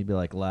this? And he'd be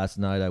like, last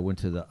night I went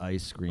to the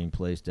ice cream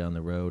place down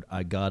the road.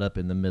 I got up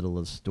in the middle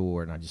of the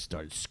store and I just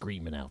started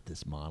screaming out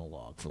this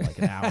monologue for like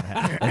an hour and a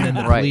half. And then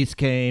the police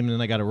came and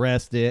then I got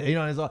arrested.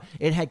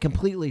 It had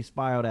completely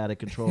spiraled out of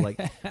control. Like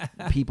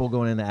people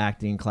going into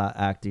acting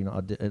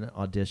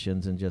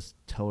auditions and just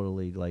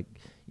totally like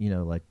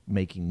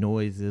making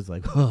noises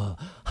like it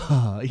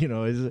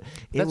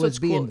was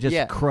being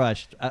just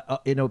crushed.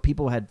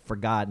 People had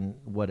forgotten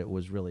what it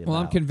was really about.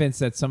 Well, I'm convinced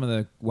that some of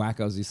the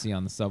wackos you see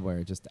on the subway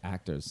are just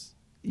actors.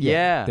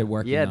 They're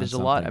working on there's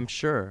a lot, I'm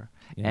sure.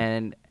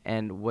 Yeah.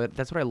 And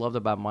that's what I loved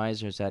about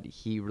Meisner, is that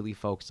he really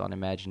focused on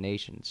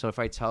imagination. So if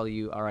I tell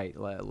you, all right,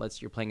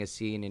 you're playing a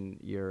scene and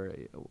your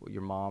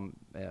mom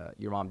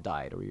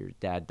died or your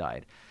dad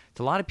died,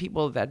 to a lot of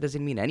people that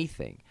doesn't mean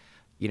anything.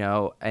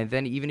 And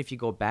then even if you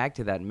go back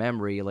to that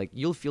memory, like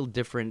you'll feel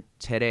different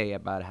today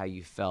about how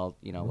you felt,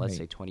 let's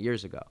say 20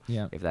 years ago,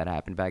 if that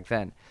happened back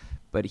then.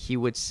 But he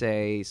would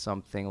say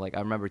something like,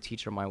 I remember a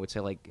teacher of mine would say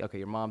like, okay,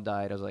 your mom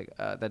died. I was like,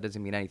 that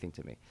doesn't mean anything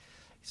to me.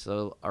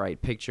 So, all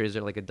right, picture, is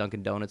there like a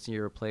Dunkin' Donuts in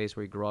your place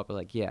where you grew up?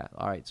 Like, yeah.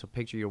 All right, so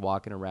picture you're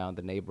walking around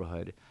the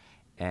neighborhood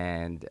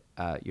and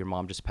your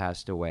mom just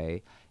passed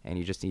away and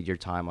you just need your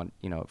time on,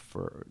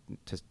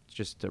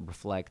 to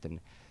reflect. And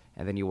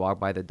then you walk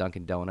by the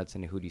Dunkin' Donuts,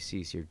 and who do you see?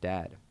 It's your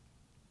dad.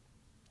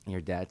 And your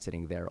dad's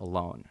sitting there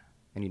alone.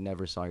 And you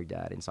never saw your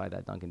dad inside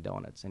that Dunkin'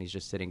 Donuts. And he's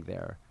just sitting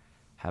there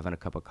having a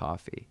cup of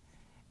coffee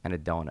and a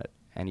donut.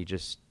 And you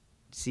just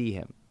see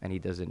him, and he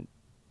doesn't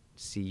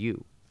see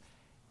you.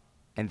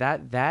 And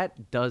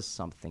that does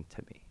something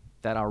to me.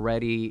 That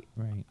already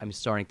I'm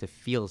starting to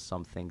feel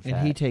something. And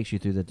he takes you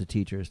through that. The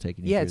teacher is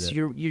taking you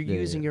through that. You're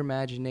using your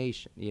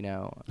imagination, And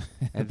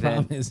the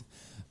problem is,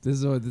 this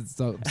is what it's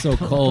so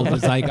cold.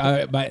 It's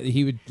like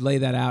he would lay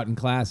that out in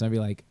class, and I'd be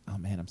like, "Oh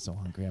man, I'm so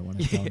hungry. I want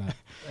to donut."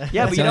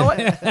 Yeah, but you know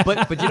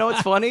what? But you know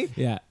what's funny?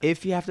 Yeah.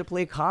 If you have to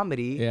play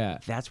comedy,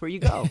 that's where you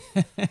go.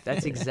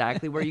 That's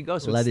exactly where you go.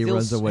 So Letty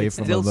runs away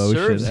from emotion.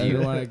 Serves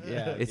you.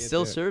 It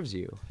still serves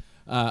you.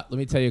 Let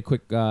me tell you a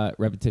quick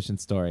repetition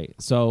story.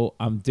 So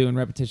I'm doing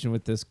repetition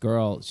with this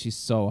girl. She's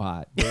so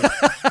hot.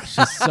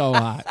 She's so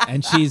hot,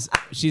 and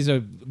she's a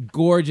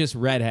gorgeous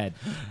redhead,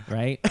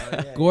 right?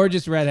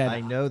 Gorgeous redhead.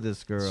 I know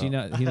this girl. He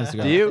knows the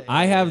girl. Do you?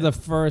 I have the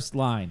first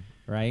line,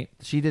 right?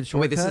 She did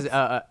shortcuts? Wait, this is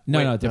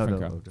different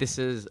girl. Okay. This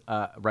is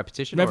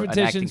repetition. Or an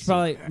acting Repetition's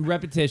probably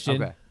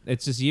repetition. Okay.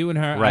 It's just you and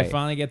her. Right. I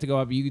finally get to go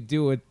up. You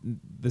do it.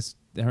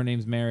 Her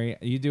name's Mary.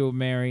 You do it,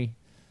 Mary.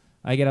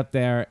 I get up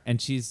there, and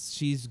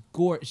she's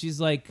gorgeous. She's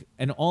like,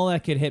 and all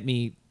that could hit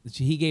me.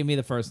 He gave me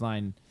the first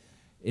line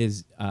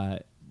is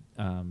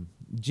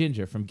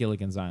Ginger from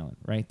Gilligan's Island,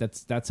 right?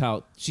 That's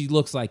how she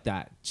looks like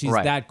that. She's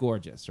that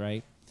gorgeous,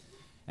 right?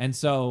 And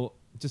so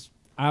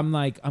I'm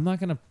like, I'm not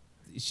gonna.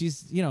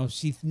 She's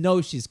she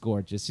knows she's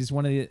gorgeous. She's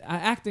one of the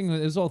acting.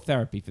 It was all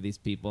therapy for these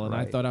people, and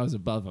I thought I was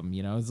above them.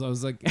 So I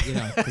was like,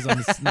 because I'm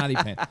a snotty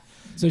pants.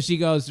 So he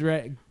goes, go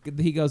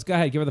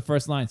ahead, give her the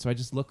first line. So I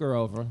just look her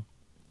over.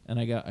 And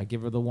I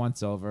give her the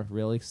once over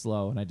really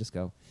slow. And I just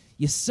go,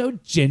 "You're so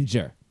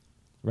ginger,"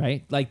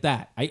 right? Like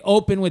that. I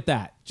open with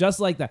that,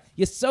 just like that.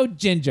 "You're so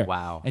ginger."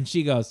 Wow. And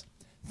she goes,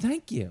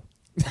 "Thank you."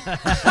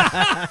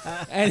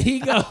 And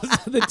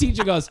the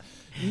teacher goes,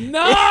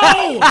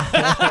 "No,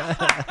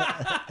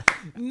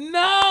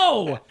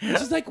 no." And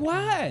she's like,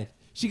 "What?"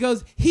 She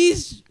goes,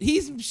 He's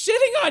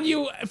shitting on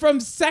you from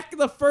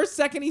the first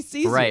second he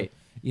sees you.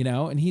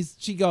 And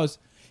she goes,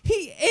 "He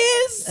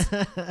is."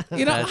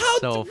 That's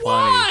so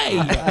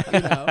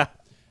why?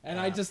 And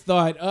I just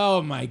thought,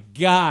 oh my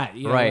God,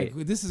 right.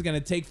 like, this is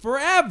gonna take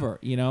forever.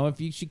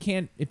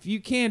 If you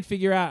can't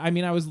figure out. I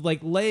mean, I was like,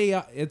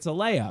 it's a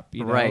layup.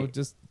 Right.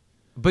 Just.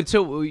 But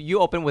so you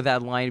open with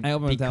that line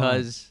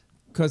because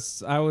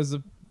I was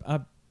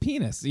a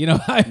penis.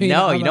 I mean,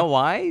 no, you know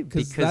why?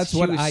 Because that's she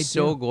what was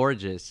so do.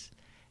 gorgeous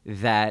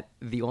that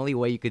the only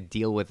way you could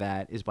deal with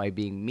that is by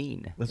being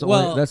mean. That's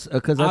all he's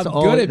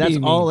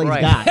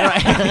Right.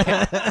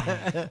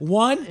 got.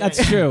 One,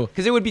 that's true.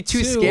 Because it would be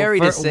too scary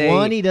to say.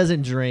 One, he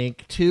doesn't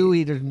drink.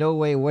 Two, there's no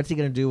way. What's he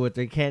gonna do with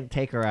her? He can't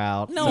take her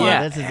out. No,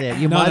 this is it.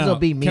 You might as well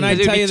be mean. Can I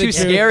Because tell it you would be the too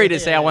truth? scary to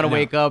say I want to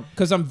wake up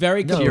Because I'm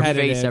very to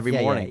competitive. your face every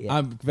morning. Yeah.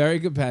 I'm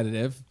very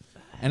competitive.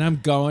 and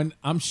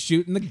I'm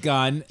shooting the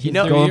gun. You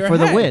know, going for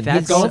the win.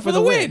 He's going for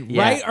the win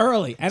Yeah. right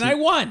early, and I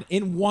won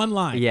in one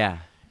line. Yeah.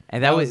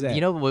 And That that was was, it.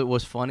 you know, what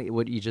was funny?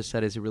 What you just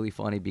said is really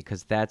funny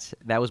because that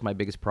was my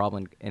biggest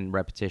problem in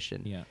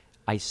repetition. Yeah.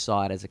 I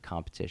saw it as a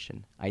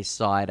competition. I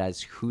saw it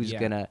as who's Yeah,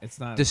 gonna it's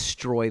not-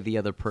 destroy the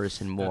other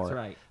person more. That's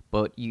right.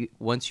 But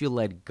once you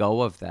let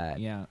go of that,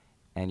 Yeah.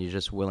 and you're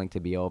just willing to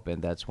be open,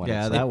 that's when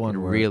Yeah, it's that like, one it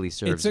worked. It really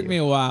serves took you. me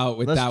a while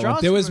with The that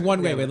one. There was Strasbourg-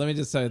 one. Wait, yeah. let me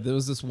just say. There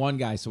was this one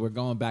guy. So we're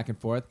going back and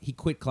forth. He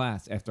quit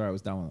class after I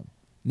was done with him.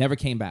 Never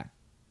came back.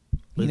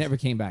 He never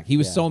came back. He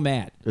was so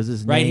mad. Is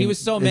his right? name, He was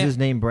so is mad. his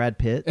name Brad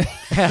Pitt?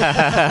 He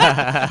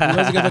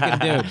was a good looking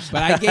dude,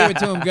 but I gave it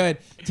to him good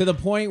to the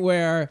point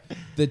where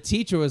the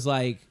teacher was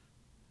like,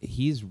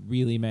 "He's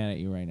really mad at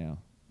you right now,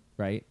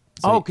 right?"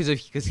 So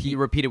because he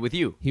repeated with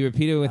you. he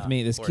repeated with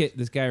me. of course.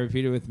 This guy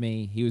repeated with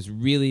me.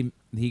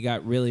 He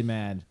got really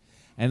mad,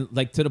 and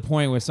like to the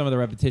point where some of the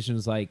repetition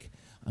was like,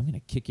 "I'm gonna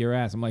kick your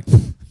ass." I'm like,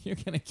 "You're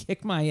gonna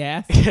kick my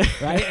ass,"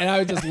 right? And I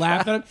would just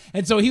laugh at him,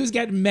 and so he was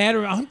getting mad.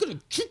 I'm gonna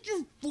kick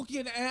your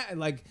fucking ass, and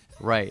like.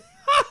 Right.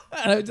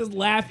 And I would just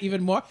laugh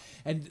even more.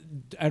 And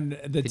the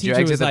Did you teacher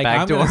exit was the like, back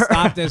I'm going to door?"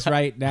 stop this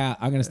right now.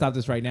 I'm going to stop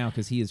this right now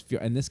because he is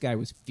furious. And this guy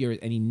was furious,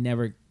 and he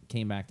never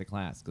came back to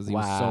class because he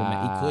was so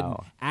mad. He couldn't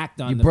Wow. act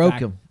on You the broke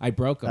fact- him. I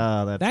broke him.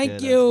 Oh, that's Thank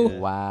good, you. that's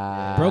good.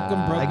 Wow. Broke him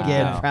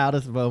Again, down.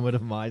 proudest moment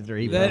of Meisner.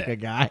 He That- broke a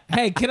guy.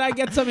 Hey, can I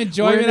get some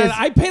enjoyment? this-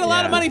 I paid a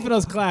lot of Yeah. money for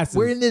those classes.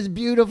 We're in this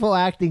beautiful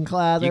acting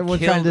class. You Everyone's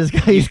killed- trying to. This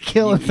guy, he's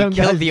killing You some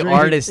killed guy's the dreams.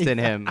 artist in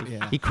him.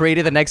 Yeah. He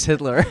created the next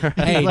Hitler.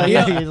 Hey, Like,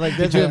 Neil, he's like,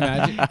 could you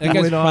imagine? That He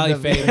guy's went on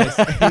probably to-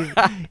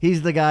 famous.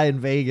 he's the guy in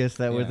Vegas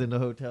that was Yeah. in the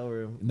hotel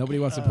room. Nobody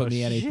wants to put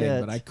me anything, shit.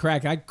 but I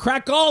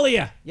crack all of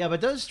you. Yeah, but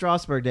those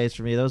Strasbourg days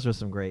for me, those were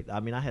some great. I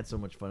mean, I had so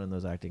much fun in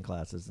those acting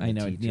classes. and I the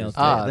know, teachers.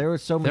 Neil- There were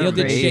so many. Neil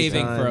did great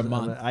shaving for a times.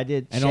 month I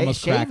did and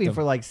almost cracked shaving him.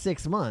 for like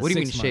 6 months. What do you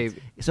mean 6 months.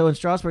 shave? So in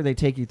Strasbourg, they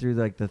take you through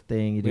like the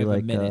thing. You We do have a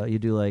like minute. you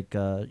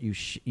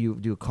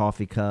do a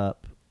coffee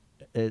cup.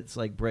 It's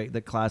like break.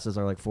 The classes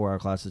are like 4-hour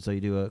classes, so you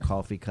do a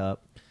coffee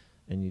cup,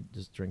 and you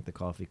just drink the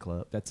coffee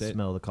cup. That's it.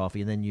 Smell the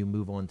coffee, and then you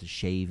move on to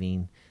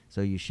shaving.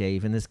 So you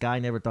shave, and this guy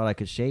never thought I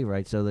could shave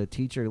right. So the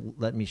teacher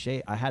let me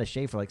shave. I had to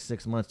shave for like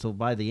 6 months. So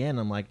by the end,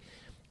 I'm like,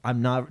 I'm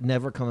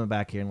never coming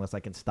back here unless I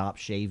can stop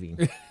shaving.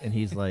 And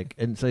he's like,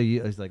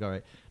 he's like, all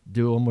right,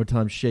 do it one more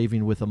time,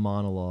 shaving with a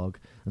monologue.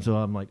 And so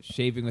I'm like,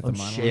 Shaving with I'm a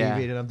monologue. shaving, Yeah.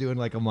 and I'm doing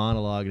like a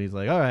monologue, and he's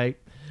like, all right,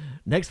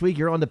 next week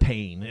you're on the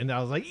pain. And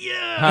I was like,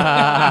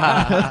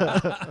 yeah.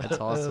 That's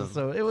awesome.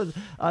 So it was,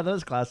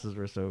 those classes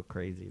were so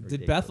crazy. and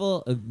Did ridiculous.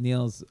 Bethel,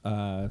 Neil's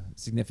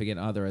significant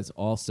other, is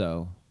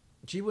also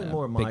She went Yeah,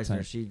 more big Meisner.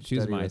 time. She She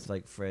was studied with Meisner.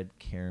 like Fred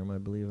Karam, I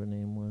believe her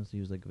name was. He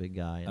was like a big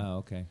guy. And Oh,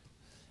 okay.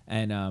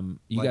 And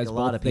you Like guys a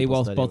lot both of they people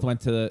both study both with-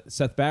 went to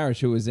Seth Barish,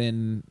 who was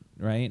in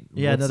right.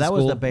 yeah, What's no, the that was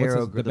school? the What's Barrow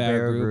his- group. The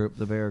Barrow group.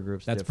 The Barrow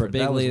group's That's different.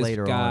 That was Perbiglia's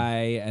later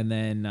guy, on. and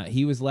then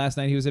he was last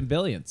night. He was in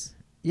Billions,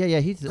 Yeah,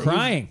 he's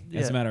crying.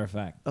 he's- As a yeah. matter of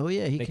fact, Oh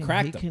yeah, They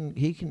cracked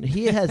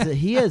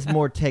he has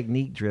more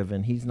technique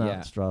driven. He's not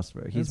Yeah.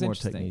 Strasbourg. That's He's more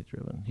interesting. technique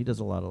driven. He does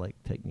a lot of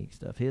like technique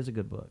stuff. He has a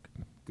good book.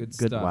 good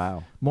Good- stuff.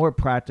 Wow. More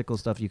practical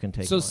stuff you can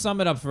take. So on.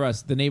 sum it up for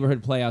us. The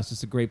neighborhood playhouse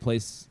is a great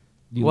place.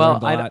 You Well,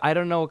 learned a lot. I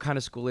don't know what kind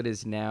of school it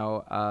is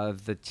now.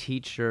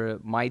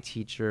 My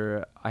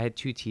teacher, I had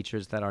 2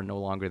 teachers that are no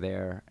longer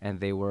there, and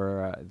they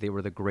were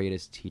the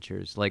greatest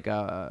teachers. Like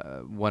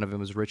one of them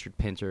was Richard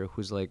Pinter,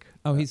 who's like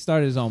Oh, he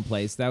started his own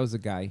place. That was a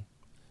guy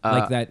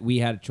like that. We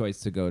had a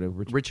choice to go to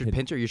Richard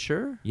Pinter. You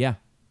sure? Yeah,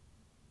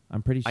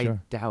 I'm pretty sure.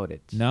 I doubt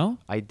it. No,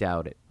 I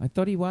doubt it. I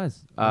thought he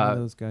was one of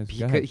those guys.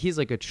 Go ahead. He's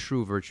like a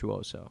true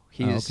virtuoso.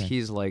 okay.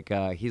 He's like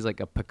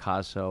a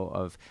Picasso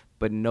of,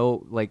 but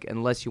no, like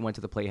unless you went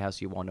to the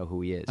Playhouse, you won't know who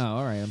he is. Oh,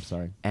 all right. I'm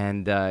sorry.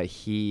 And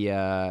he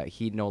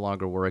no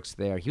longer works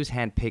there. He was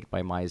handpicked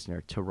by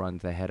Meisner to run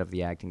the head of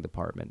the acting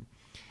department.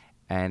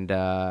 And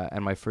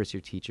my first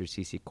year teacher,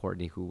 C.C.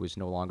 Courtney, who was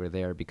no longer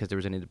there because there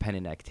was an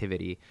independent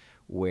activity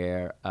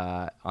where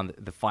on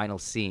the final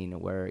scene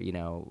where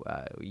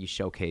you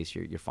showcase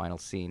your final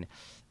scene,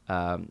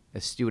 a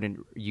student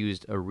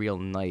used a real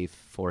knife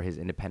for his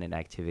independent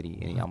activity,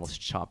 and he almost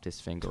chopped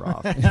his finger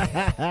off.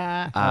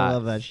 I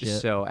love that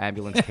shit. So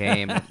ambulance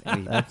came, and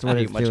he That's when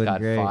pretty it's much doing got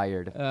great.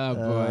 fired. Oh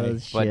boy.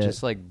 But shit.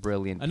 just like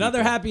brilliant. Another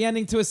people. happy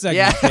ending to a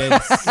segment, Yeah.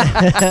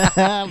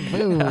 kids.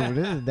 Boom!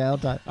 This is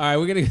downtime. All right,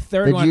 we're gonna get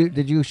third one.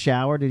 Did you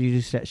shower? Did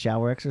you do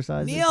shower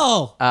exercises?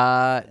 Neil.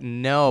 No, but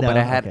No?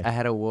 I had Okay. I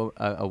had a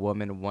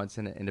woman once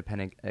in an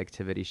independent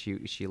activity.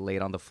 She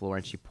laid on the floor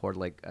and she poured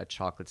like a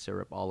chocolate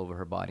syrup all over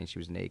her body, and she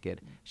was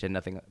naked. She had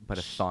nothing but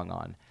a thong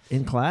on.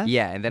 In class?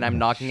 Yeah, and then I'm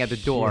knocking at the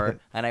door,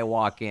 and I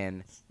walk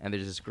in, and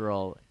there's this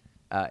girl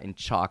in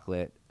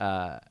chocolate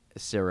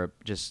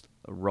syrup just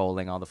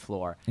rolling on the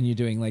floor. And you're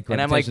doing like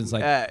And I'm like,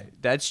 repetitions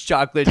that's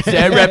chocolate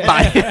syrup.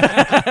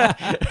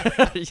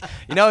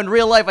 In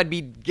real life, I'd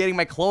be getting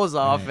my clothes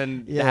off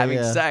and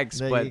having sex,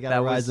 Then but you gotta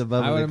that rise was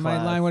above I the would my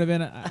class. line would have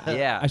been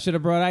Yeah. I should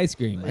have brought ice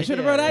cream. I should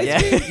have Yeah. brought ice Yeah.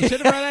 cream. You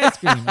should have brought ice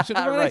cream. You should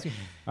have brought ice Right. cream.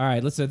 All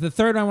right, listen. The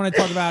third one I want to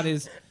talk about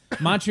is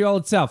Montreal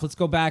itself. Let's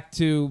go back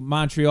to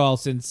Montreal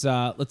since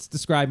let's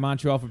describe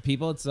Montreal for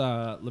people. It's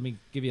let me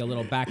give you a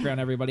little background,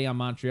 everybody, on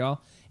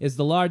Montreal. It's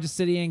the largest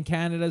city in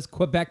Canada's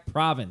Quebec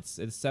province.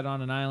 It's set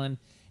on an island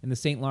in the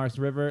St. Lawrence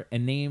River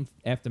and named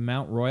after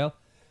Mount Royal.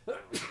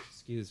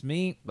 Excuse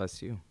me.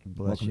 Bless you.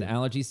 Welcome to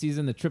allergy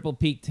season. The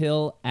triple-peaked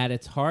hill at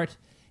its heart.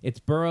 Its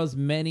boroughs,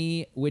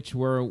 many which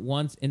were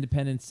once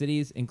independent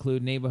cities,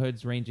 include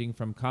neighborhoods ranging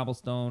from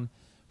cobblestone,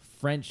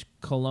 French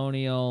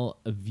colonial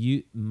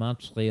Vieux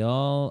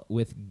Montreal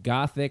with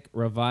Gothic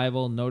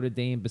revival Notre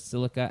Dame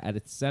Basilica at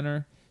its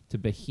center to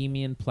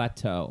Bohemian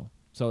Plateau.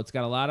 So it's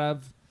got a lot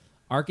of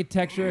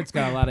architecture. It's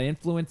got a lot of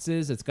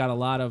influences. It's got a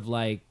lot of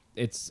like,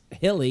 it's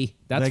hilly.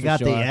 That's they for got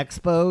sure. the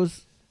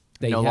expos.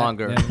 No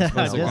longer.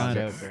 Expos are No gone.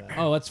 longer.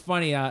 Oh, that's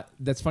funny.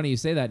 That's funny you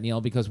say that,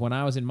 Neil, because when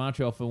I was in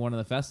Montreal for one of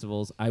the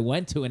festivals, I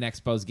went to an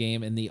Expos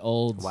game in the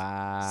old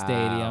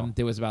stadium.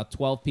 There was about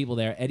 12 people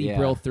there. Eddie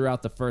Brill threw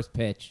out the first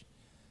pitch.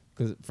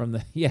 Because from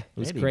the it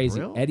was Eddie crazy.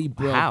 Brill? Eddie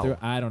Brill How? threw.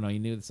 I don't know. He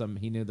knew the You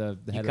head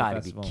of the gotta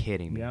festival. be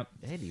kidding me. Yep.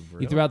 Eddie Brill.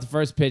 He threw out the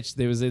first pitch.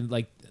 There was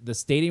the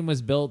stadium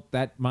was built.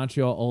 That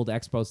Montreal Old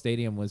Expo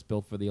Stadium was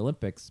built for the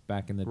Olympics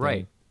back in the day.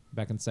 Right.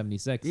 Back in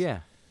 '76. Yeah.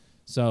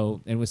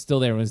 So it was still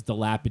there. It was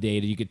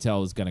dilapidated. You could tell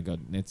it was gonna go.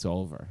 It's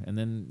over. And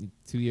then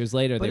 2 years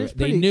later, But it's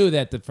they pretty- knew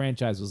that the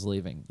franchise was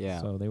leaving.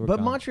 Yeah. So they were. But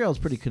gone. Montreal's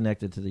pretty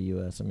connected to the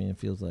U.S. I mean, it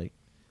feels like.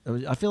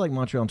 I feel like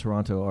Montreal and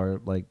Toronto are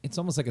like. It's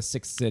almost like a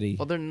sixth city.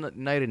 Well, they're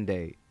night and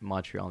day,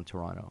 Montreal and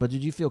Toronto. But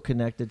did you feel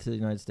connected to the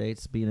United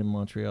States being in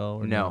Montreal?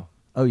 Or No.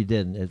 Oh, you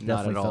didn't. It Not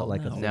definitely at felt all.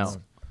 like a No.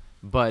 thing.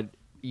 But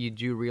you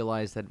do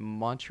realize that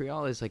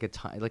Montreal is like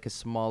a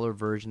smaller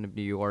version of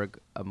New York,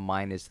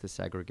 minus the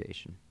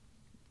segregation.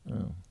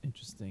 Oh.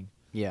 Interesting.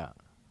 Yeah.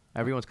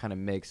 Everyone's kind of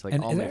mixed. Like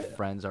And all is my there-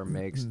 friends are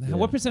mixed.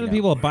 What percent of Yeah.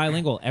 people are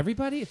bilingual?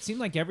 Everybody? It seemed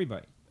like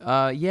everybody.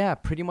 Yeah,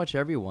 pretty much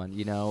everyone.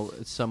 You know,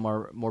 some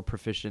are more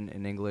proficient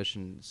in English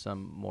and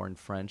some more in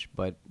French.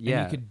 But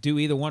yeah, And you could do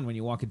either one when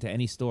you walk into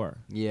any store.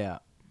 yeah.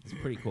 It's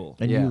pretty cool.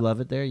 And Yeah. you love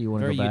it there? You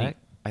want to Very go back? unique.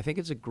 I think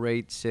it's a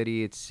great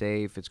city. It's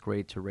safe. It's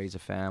great to raise a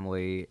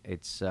family.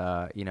 It's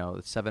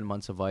 7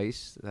 months of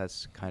ice.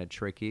 That's kind of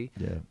tricky.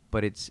 Yeah.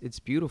 But it's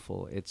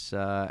beautiful. It's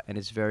and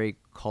it's very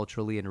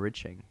culturally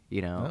enriching.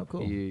 You know, Oh,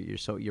 cool.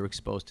 you're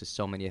exposed to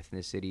so many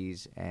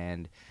ethnicities,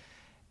 and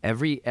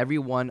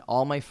everyone,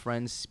 all my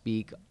friends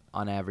speak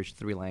on average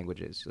 3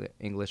 languages: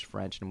 English,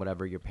 French, and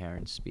whatever your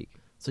parents speak.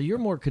 So you're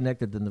more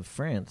connected than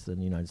France than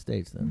the United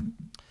States, then?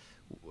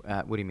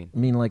 What do you mean? I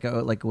mean, like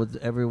was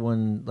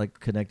everyone like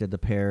connected to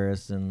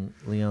Paris and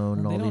Lyon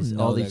and Well, they all don't these know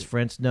all these that-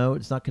 French? No,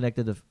 it's not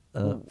connected to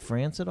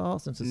France at all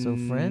since it's so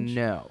French.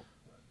 No.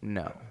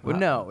 Well,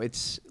 no,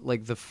 it's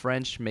like the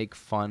French make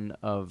fun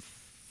of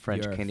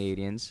French Your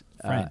Canadians.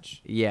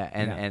 French. Yeah,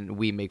 Yeah. and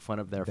we make fun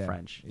of their There.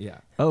 French. Yeah.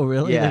 Oh,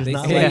 really? Yeah. It's They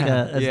not say- like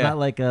a. It's Yeah. not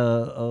like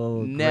a. Oh,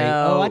 great.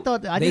 No. Oh, I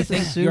thought I They just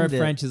think assumed your it.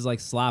 French is like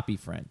sloppy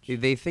French.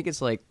 They think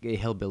it's like a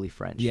hillbilly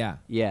French. Yeah.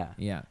 Yeah.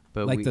 Yeah.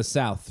 But like we- the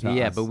South. to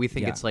Yeah, us. but we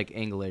think Yeah. it's like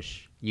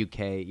English,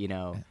 UK,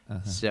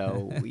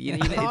 So Oh, it's I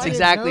didn't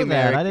exactly know that.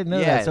 American. I didn't know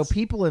yeah, that. So it's-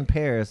 people in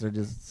Paris are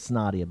just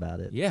snotty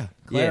about it. Yeah.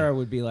 Clara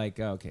would be like,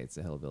 oh, okay, it's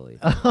a hillbilly.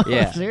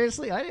 Yeah.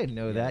 Seriously, I didn't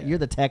know that. You're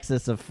the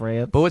Texas of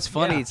France. But what's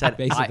funny is that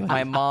basically.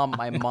 my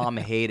mom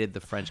hated the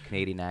French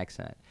Canadian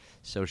accent,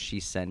 so she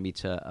sent me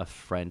to a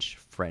French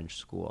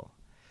school.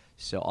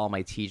 So all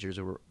my teachers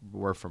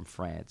were from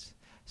France.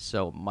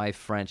 So my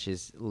French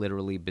is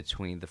literally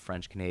between the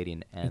French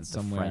Canadian and It's the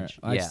somewhere. French.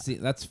 I Yeah, see,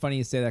 that's funny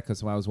you say that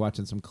because when I was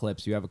watching some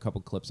clips, you have a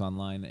couple clips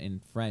online in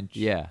French.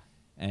 yeah.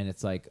 And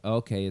it's like,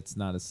 okay, it's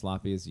not as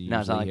sloppy as you No,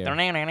 it's not usually like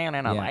hear.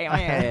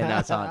 no,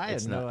 it's not. I had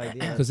It's no not.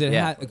 idea. Because it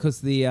Yeah. had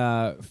because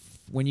the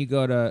when you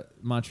go to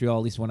Montreal,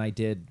 at least when I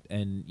did,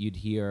 and you'd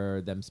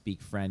hear them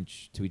speak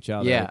French to each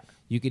other. Yeah.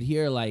 You could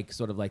hear like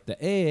sort of like the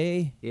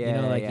you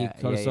know, like Yeah,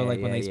 you, yeah, so like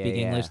when yeah, they speak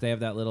yeah, English, yeah. they have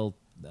that little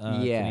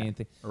Yeah, Canadian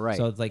thing. right.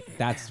 So it's like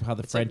that's how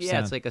the It's French like, yeah,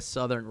 sound. it's like a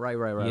southern right.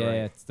 yeah, right.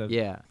 it's the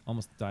Yeah.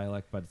 almost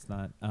dialect, but it's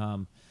not.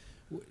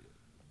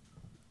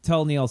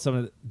 Tell Neil some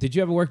of. Did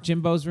you ever work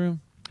Jimbo's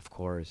room? Of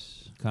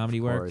course. Comedy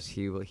of Works? course.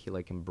 He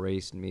like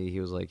embraced me. He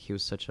was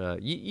such a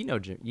you knew I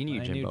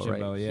knew Jimbo,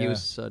 Jimbo, right? yeah. He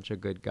was such a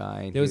good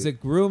guy. and There was he- a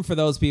room for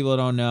those people who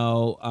don't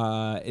know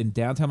in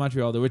downtown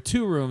Montreal. There were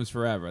 2 rooms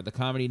forever: the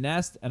Comedy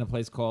Nest and a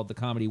place called the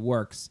Comedy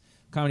Works.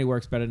 Comedy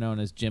Works, better known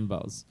as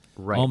Jimbo's,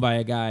 Right. owned by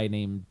a guy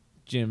named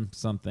Jim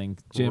something.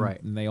 Jim,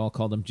 Right. and they all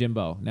called him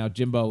Jimbo. Now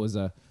Jimbo was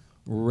a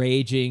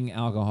raging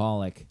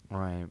alcoholic,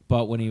 right.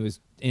 but when he was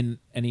in,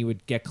 and he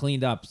would get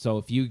cleaned up.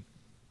 So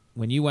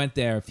when you went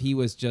there, if he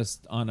was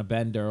just on a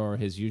bender or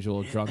his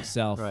usual drunk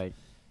self, Right.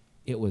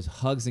 it was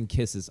hugs and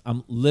kisses.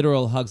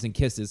 Literal hugs and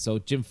kisses. So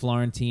Jim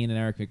Florentine and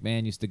Eric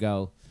McMahon used to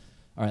go,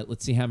 all right,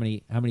 let's see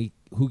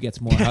who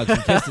gets more hugs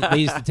and kisses. They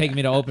used to take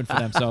me to open for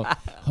them. So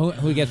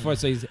who gets more?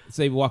 So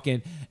they walk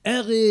in,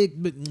 Eric,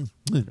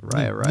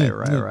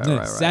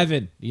 Right.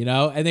 7, you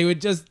know, and they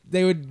would Yeah, count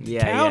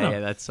yeah, him. yeah,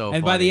 that's so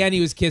And by the funny. end,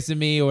 he was kissing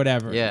me or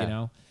whatever, Yeah. you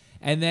know.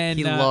 And then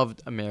He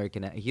loved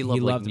American. He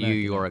loved like New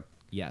American- York.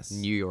 Yes.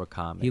 New York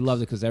comics. He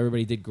loved it because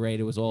everybody did great.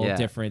 It was all Yeah.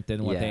 different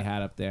than what they Yeah.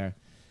 had up there.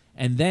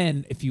 And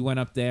then if you went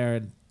up there,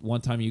 and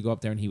one time you go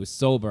up there and he was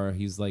sober,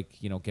 he's like,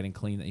 getting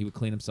clean. He would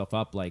clean himself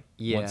up like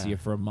once a year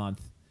for a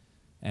month,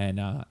 and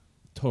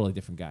totally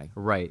different guy.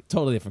 Right.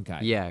 Totally different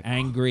guy. Yeah.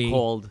 Angry.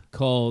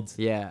 Cold.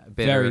 Yeah.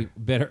 Bitter. Very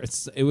bitter.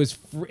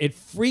 It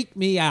freaked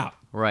me out.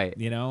 Right.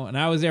 And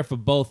I was there for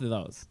both of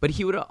those. But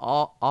he would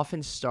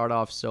often start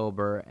off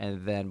sober,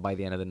 and then by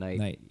the end of the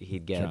night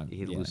he'd drunk.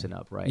 he'd loosen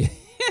up. Right. Yeah.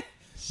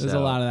 There's a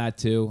lot of that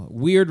too.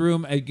 Weird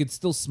room. I could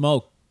still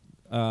smoke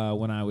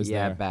when I was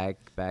there. Yeah,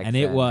 back. And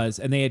it was,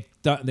 and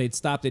they'd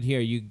stopped it here.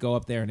 You could go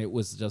up there, and it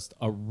was just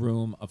a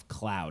room of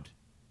cloud.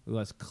 It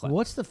was cloud.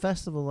 What's the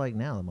festival like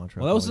now in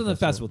Montreal? Well, that wasn't the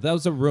festival. That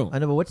was a room. I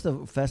know, but what's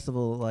the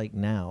festival like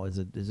now? Is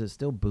it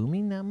still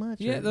booming that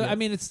much? Yeah, I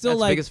mean, it's still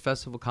That's like the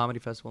biggest comedy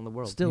festival in the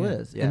world. Still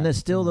is, Yeah. and there's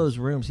still those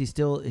rooms. He's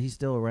still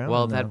around.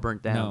 Well, no? that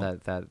burnt down. No.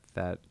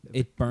 That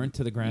it burnt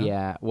to the ground.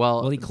 Yeah.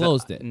 Well, he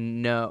closed it.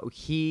 No,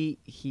 he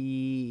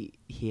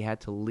had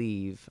to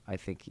leave. I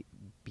think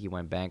he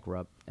went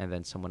bankrupt, and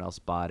then someone else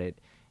bought it,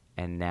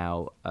 and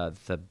now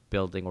the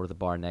building or the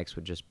bar next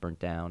would just burnt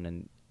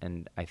down,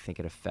 and I think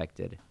it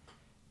affected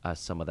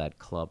some of that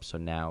club. So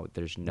now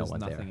there's nothing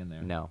there. in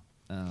there. No.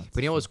 Oh,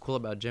 But what's cool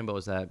about Jimbo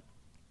is that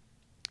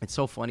it's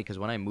so funny because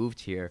when I moved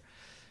here,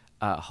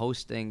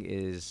 hosting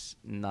is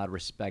not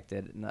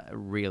respected, not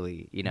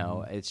really.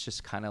 It's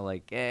just kind of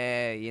like,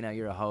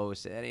 you're a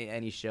host.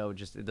 Any show,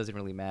 it doesn't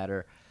really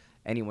matter.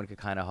 Anyone could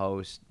kind of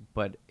host.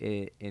 But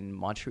in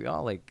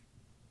Montreal, like,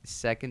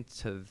 second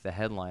to the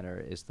headliner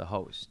is the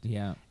host.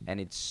 Yeah. And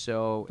it's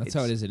how it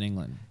is in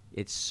England.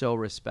 It's so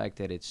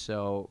respected. It's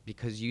so,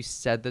 because you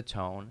set the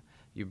tone.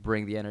 You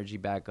bring the energy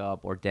back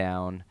up or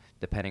down,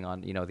 depending on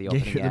the opening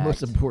You're the act.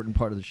 most important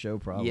part of the show,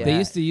 probably. Yeah. They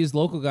used to use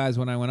local guys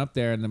when I went up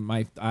there, and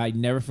I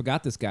never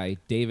forgot this guy,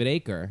 David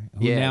Aker,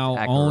 who now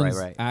Acker, owns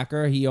right.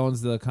 Acker. He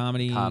owns the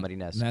Comedy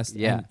Nest.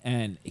 Yeah.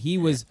 and he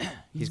was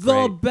He's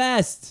the great.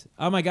 best.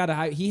 Oh my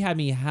God, he had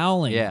me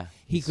howling. Yeah,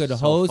 he he's could so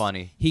host.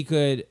 funny. He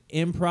could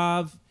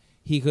improv.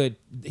 He's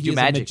Do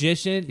magic. a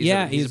magician.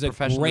 He's a a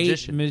professional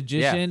great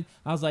magician.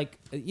 Yeah. I was like,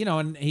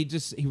 and he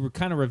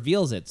kind of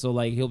reveals it. So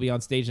like he'll be on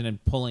stage and then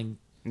pulling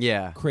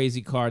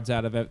crazy cards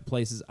out of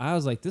places. I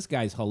was like, this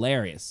guy's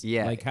hilarious.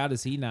 Yeah. Like, how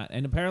does he not?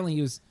 And apparently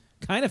he was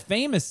kind of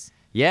famous.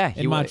 Yeah,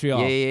 in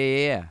Montreal.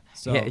 Yeah.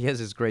 So he has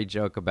this great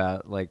joke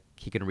about, like,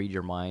 he can read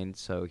your mind.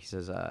 So he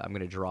says, "I'm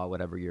going to draw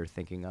whatever you're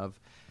thinking of."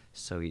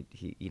 So he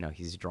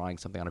he's drawing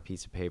something on a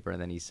piece of paper,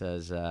 and then he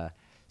says,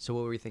 "So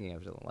what were you thinking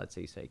of?" Let's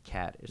say you say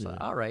cat. It's like,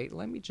 all right,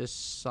 let me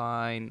just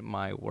sign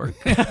my work.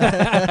 But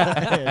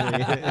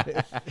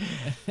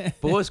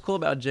what's cool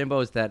about Jimbo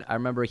is that I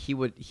remember he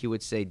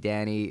would say,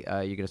 "Danny,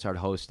 you're gonna start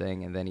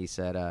hosting," and then he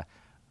said,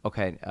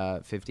 "Okay,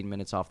 15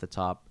 minutes off the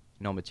top,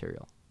 no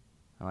material."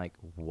 I'm like,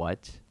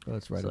 "What?" Oh,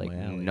 that's right It's up like,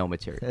 my alley. no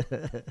material,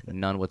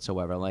 none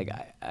whatsoever. I'm like,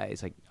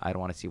 it's like I don't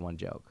want to see one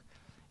joke,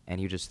 and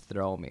he would just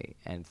throw me,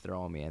 and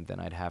then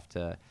I'd have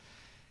to.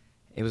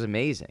 It was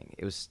amazing.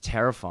 It was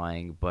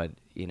terrifying, but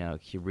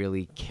he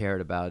really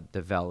cared about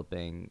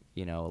developing,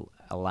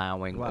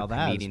 allowing Wow, a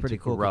that's comedian pretty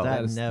to cool. 'Cause grow.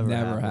 That has never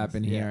never happens.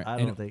 happened Yeah, here. I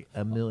And- don't think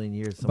a million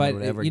years someone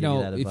would ever give you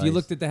that if advice. you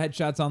looked at the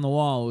headshots on the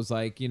wall, it was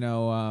like,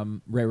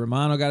 Ray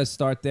Romano got to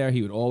start there.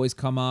 He would always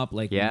come up,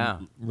 like,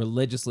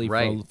 religiously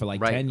for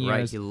like 10 years.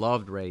 Right. He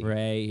loved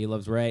Ray. He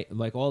loves Ray.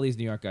 Like all these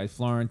New York guys,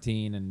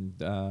 Florentine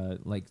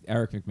and like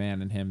Eric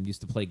McMahon and him used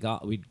to play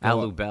golf.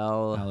 Alu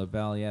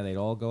Bell. Yeah, they'd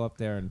all go up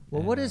there and.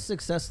 Well, what does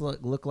success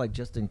look like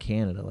just in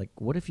Canada? Like,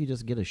 what if you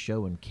just get a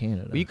show in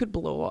Canada? Well, you could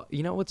blow up.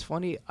 You know what's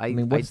funny? I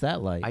mean, what's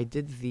that like? I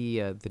did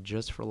the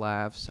Just for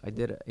Laughs. I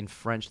did it in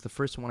French. The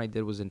first one I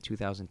did was in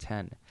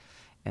 2010,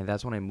 and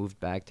that's when I moved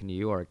back to New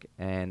York.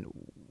 And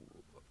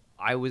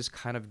I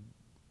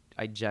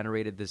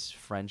generated this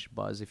French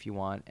buzz, if you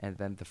want, and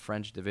then the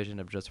French division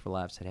of Just for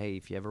Laughs said, "Hey,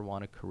 if you ever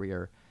want a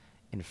career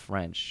in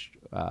French,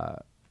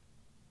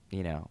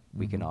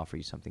 we can offer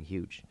you something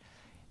huge."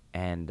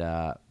 And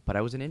but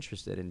I wasn't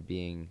interested in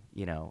being,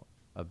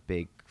 a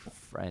big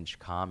French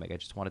comic. I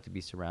just wanted to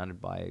be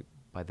surrounded by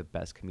the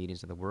best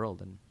comedians in the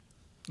world, and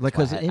like,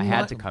 I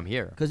had to come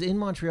here. Because in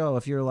Montreal,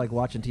 if you're like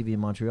watching TV in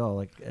Montreal,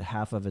 like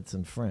half of it's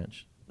in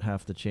French,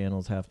 half the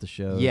channels, half the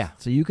shows. Yeah.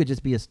 So you could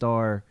just be a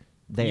star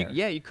there.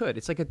 You could.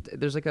 It's like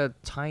there's like a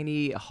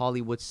tiny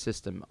Hollywood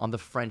system on the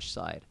French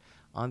side.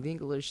 On the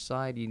English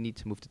side, you need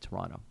to move to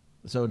Toronto.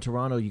 So in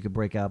Toronto, you could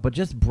break out, but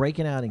just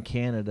breaking out in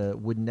Canada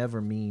would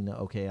never mean,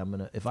 okay, I'm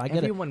gonna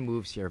Everyone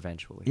moves here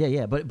eventually.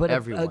 Yeah, but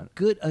everyone.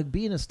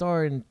 Being a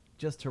star in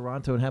just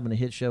Toronto and having a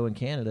hit show in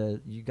Canada,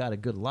 you got a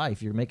good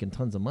life. You're making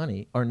tons of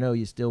money, or no?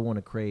 You still want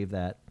to crave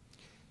that.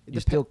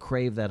 Still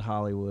crave that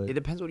Hollywood. It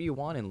depends what you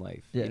want in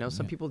life. Yeah.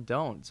 Some people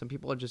don't. Some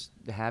people are just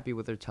happy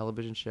with their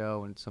television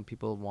show, and some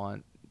people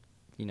want.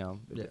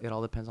 It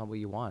all depends on what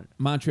you want.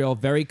 Montreal,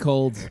 very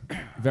cold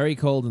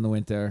in the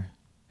winter,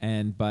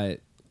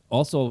 but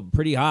also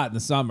pretty hot in the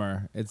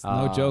summer. It's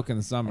no joke in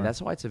the summer. And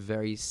that's why it's a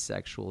very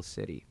sexual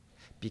city,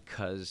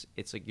 because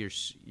it's like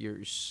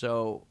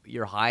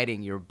you're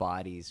hiding your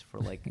bodies for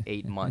like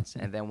 8 months,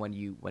 and then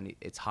when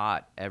it's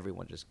hot,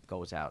 everyone just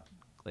goes out.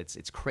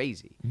 It's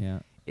crazy. Yeah.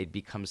 it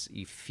becomes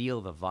you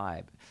feel the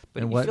vibe.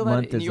 But And you what feel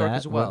month that in is New York that?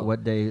 as well.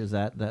 What day is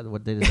that?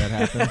 What day does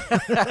that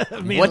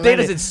happen? What day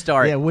does it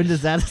start? Yeah, when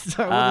does that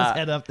start? We'll just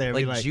head up there. and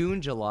be Like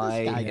June,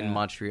 July guy- in Yeah.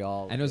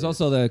 Montreal. And it was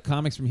also the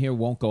comics from here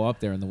won't go up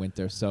there in the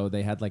winter, so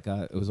they had like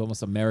it was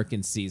almost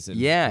American season.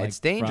 yeah, like, it's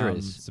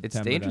dangerous. from It's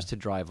September dangerous to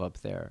drive up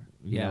there.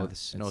 You Yeah, know, with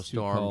it's too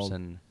snowstorms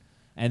cold.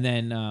 and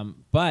then,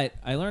 but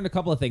I learned a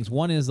couple of things.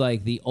 One is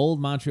like the old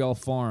Montreal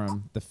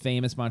Forum, the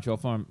famous Montreal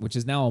Forum, which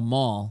is now a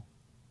mall,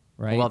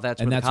 right? Well,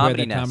 that's and where the that's where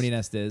Comedy the Nest- Comedy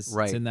Nest is.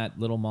 Right. It's in that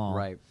little mall.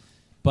 right.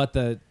 But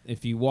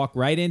if you walk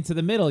right into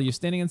the middle, you're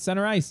standing in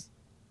center ice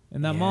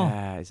in that mall.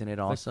 Yeah, isn't it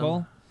That's awesome?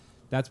 cool.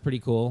 That's pretty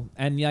cool.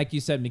 And like you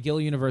said,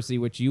 McGill University,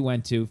 which you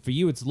went to, for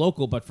you it's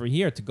local, but for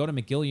here to go to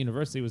McGill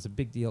University was a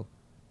big deal.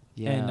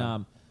 Yeah.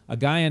 And a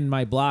guy in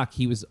my block,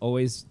 he was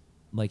always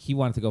like he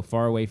wanted to go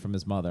far away from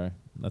his mother.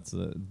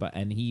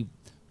 And he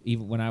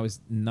even when I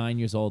was 9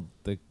 years old,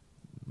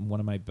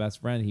 one of my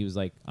best friends, he was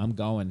like, I'm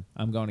going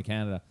to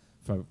Canada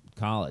for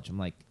college. I'm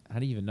like, how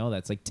do you even know that?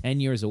 It's like 10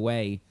 years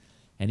away,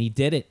 and he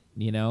did it.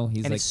 You know,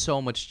 he's and like, it's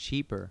so much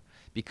cheaper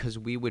because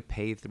we would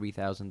pay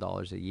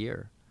 $3,000 a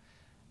year.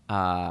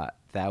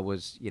 That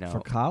was, for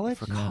college.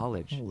 For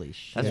college. Holy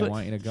shit! That's I what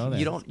want you to go there.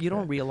 You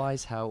don't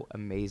realize how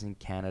amazing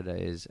Canada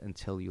is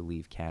until you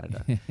leave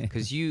Canada,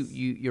 because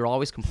you're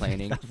always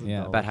complaining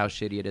Yeah. about how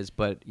shitty it is.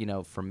 But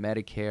from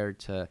Medicare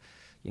to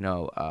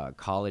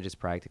college is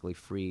practically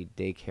free.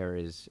 Daycare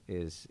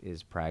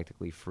is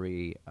practically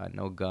free.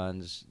 No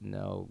guns.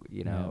 No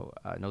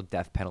no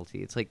death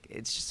penalty. It's like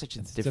it's just such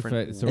a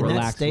different. it's a And that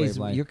relaxed way stays. of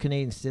life. Your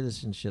Canadian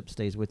citizenship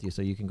stays with you,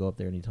 so you can go up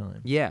there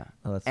anytime. Yeah.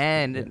 Oh, that's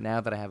and good.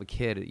 now that I have a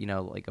kid,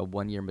 like a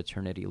 1-year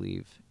maternity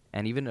leave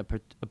and even a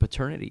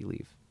paternity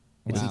leave.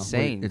 It's Wow.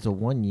 insane. Wait, it's a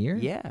 1 year.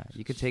 Yeah,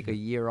 you could take a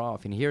year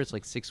off, and here it's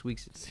like 6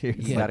 weeks.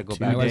 Seriously. You got to go Two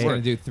back. I was days. to going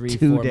work. to do 3, 2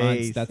 4 months.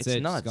 days. That's It's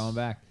it. nuts. Just going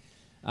back.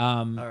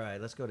 All right,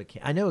 let's go to.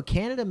 I know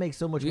Canada makes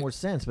so much You- more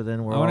sense, but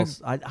then we're I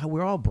wanna-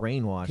 we're all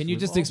brainwashed. Can you We've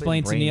just all been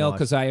explain to Neil,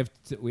 brainwashed.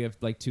 because we have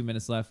like 2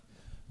 minutes left.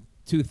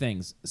 2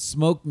 things: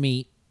 smoked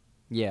meat.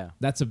 Yeah.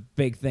 That's a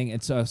big thing.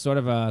 It's a sort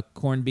of a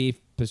corned beef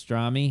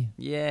pastrami.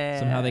 Yeah.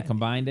 Somehow they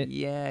combined it.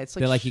 Yeah, it's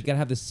like They're like, you gotta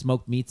have this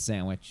smoked meat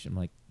sandwich. I'm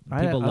like, people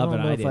I love don't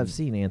it. know I if didn't. I've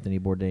seen Anthony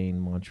Bourdain in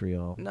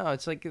Montreal. No,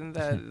 it's like in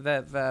that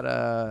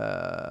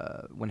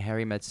when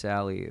Harry met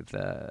Sally,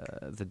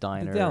 the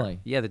diner. deli.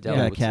 Yeah, the deli.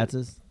 Yeah, What's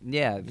Katz's.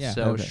 Yeah, Yeah.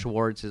 so Okay.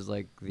 Schwartz is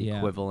like the Yeah.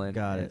 equivalent.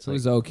 Got and it. It's It like,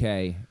 was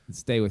okay.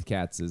 Stay with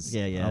Katz's.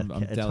 Yeah, yeah. I'm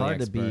It's deli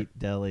hard expert. to beat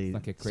deli.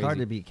 Not get It's hard crazy.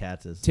 to beat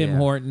Katz's. Tim Yeah.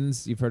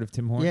 Hortons. You've heard of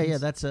Tim Hortons? Yeah,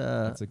 that's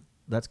a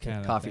that's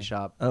Canada coffee thing.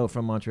 shop. Oh,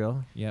 from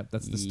Montreal. Yep,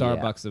 that's the Yeah.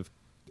 Starbucks of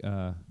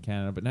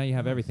Canada. But now you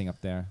have everything up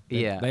there.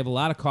 Yeah. They have a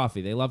lot of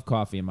coffee. They love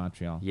coffee in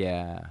Montreal.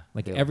 Yeah.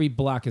 Like They- every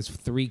block has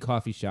 3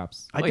 coffee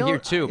shops. I Well, here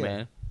don't- too, yeah.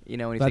 man. When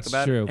you That's think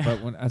about true. it.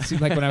 But it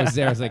seemed like when I was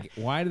there, I was like,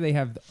 why do they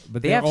have?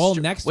 But They they're have all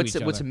stri- next what's to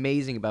each What's other.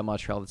 amazing about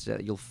Montreal is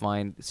that you'll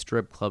find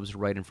strip clubs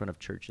right in front of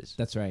churches.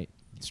 That's right.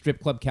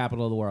 Strip club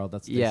capital of the world.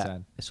 That's what they Yeah.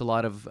 said. So a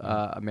lot of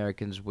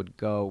Americans would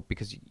go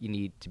because you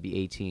need to be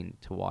 18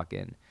 to walk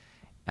in.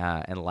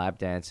 And lap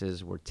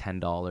dances were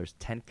 $10,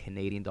 10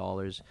 Canadian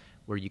dollars,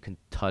 where you can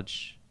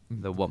touch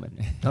the woman.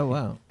 Oh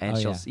wow. And Oh,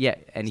 she'll yeah.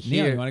 and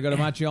Neil, here you want to go to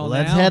Montreal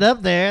Let's now? head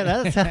up there.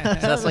 That's so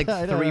that's like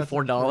I know, $3, that's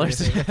 $4,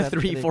 pretty- that's $3,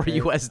 pretty $4 great.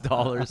 US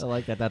dollars. I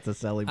like that. That's a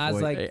selling I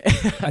was point.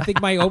 like, I think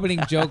my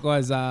opening joke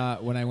was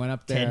when I went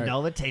up there.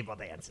 $10 table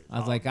dances. I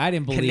was like, I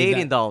didn't believe Canadian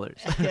that. dollars.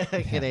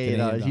 Canadian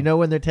dollars. You know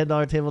when they're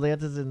 $10 table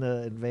dances in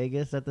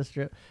Vegas at the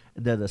strip?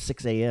 The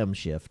 6 a.m.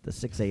 shift, the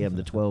 6 a.m.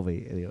 to 12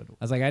 a.m. I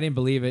was like, I didn't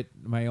believe it.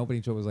 My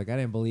opening joke was like, I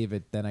didn't believe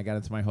it. Then I got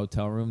into my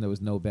hotel room. There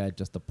was no bed,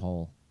 just a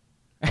pole.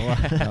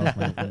 That was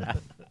my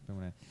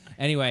opening.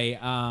 Anyway,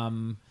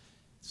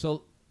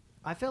 so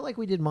I felt like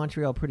we did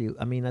Montreal pretty.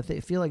 I mean, I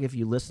feel like if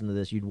you listen to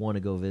this, you'd want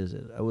to go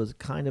visit. It was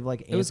kind of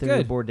like It was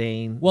Anthony good.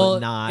 Bourdain, well, but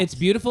not. it's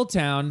beautiful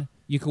town.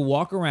 You can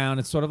walk around.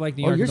 It's sort of like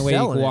New Oh, York you're in the way you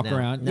selling can it walk now.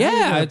 around. Now you're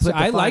Yeah, gonna put the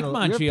I like final-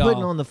 Montreal. you're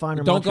putting on the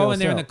finer Don't go Montreal in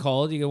there in the sell.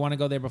 cold. You want to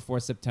go there before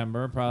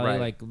September, probably. Right.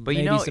 Like, But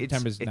maybe it's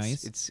September's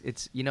nice.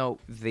 It's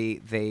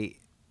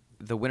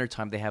the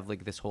wintertime they have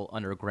like this whole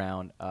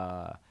underground.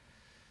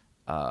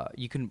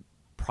 You can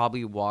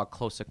probably walk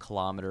close to a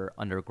kilometer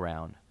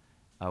underground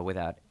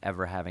without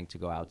ever having to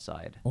go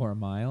outside. Or a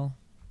mile.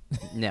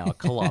 No, a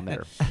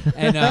kilometer.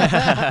 And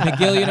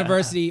McGill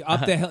University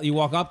up the hill. You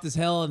walk up this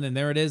hill, and then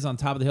there it is on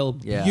top of the hill.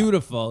 Yeah.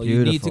 Beautiful. You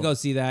need to Beautiful. go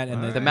see that.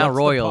 And The Mount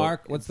Royal.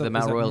 Park? What's the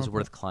Mount is that Royal is Mount-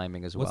 worth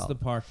climbing as well. What's the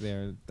park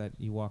there that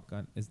you walk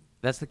on?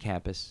 That's the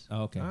campus.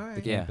 Oh, okay. All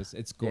right. The Yeah. campus.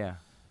 It's cool. Yeah.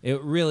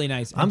 It really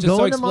nice. And I'm just so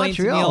going to explain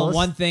Montreal. Neil, Let's-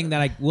 one thing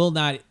that I will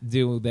not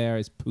do there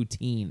is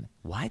poutine.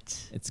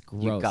 What? It's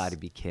gross. You got to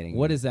be kidding.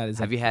 What me. is that? Is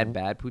Have that you had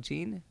bad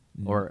poutine?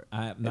 Or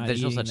I'm not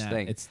there's no eating such that.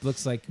 thing. It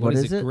looks like What what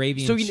is is it?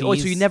 Gravy so and you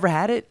cheese. so you never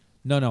had it?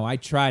 No, I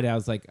tried it. I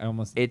was like, I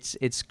almost.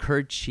 It's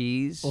curd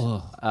cheese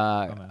Ugh.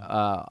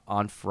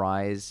 on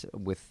fries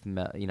with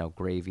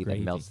gravy that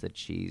Gravy. melts the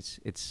cheese.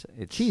 It's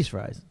cheese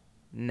fries.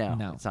 No,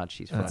 No. it's not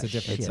cheese That's fries. a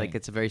different It's thing. like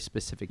it's a very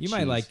specific. You cheese.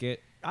 might like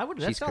it. I would.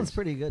 That Cheese sounds curds.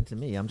 pretty good to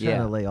me. I'm trying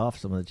Yeah. to lay off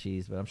some of the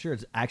cheese, but I'm sure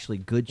it's actually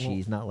good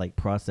cheese, not like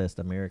processed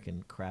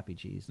American crappy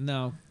cheese.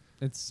 No,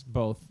 It's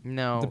both.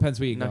 No. Depends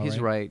where you no, go, he's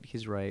right? right.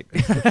 He's right.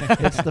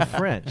 It's the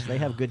French. They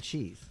have good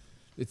cheese.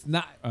 It's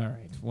not. All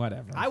right,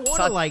 whatever. I want to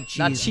not- like cheese.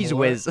 not cheese more.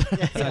 whiz.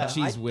 It's not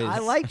cheese whiz. I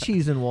like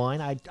cheese and wine.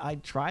 I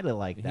try to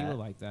like He that. will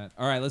like that.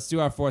 All right, let's do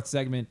our fourth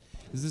segment.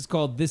 This is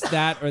called This,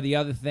 That, or the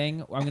Other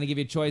Thing. I'm going to give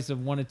you a choice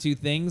of one or two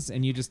things,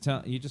 and you just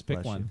pick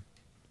Bless one. you.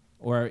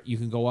 Or you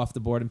can go off the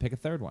board and pick a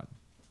third one.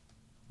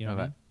 You know what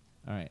I Okay.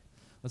 mean? All right.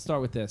 Let's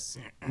start with this.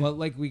 Well,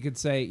 like we could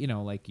say,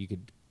 like you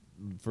could,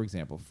 for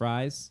example,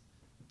 fries,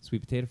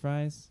 sweet potato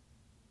fries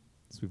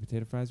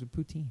with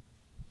poutine.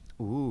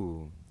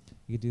 Ooh,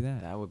 You could do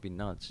that. that would be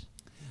nuts.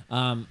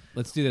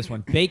 Let's do this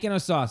one. Bacon or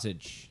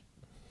sausage?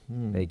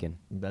 Bacon.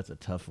 That's a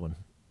tough one.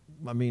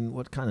 I mean,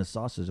 what kind of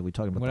sausage are we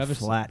talking about? Whatever The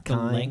flat the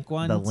kind? link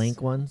ones? The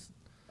link ones?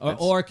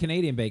 Or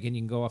Canadian bacon.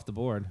 You can go off the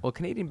board. Well,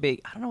 Canadian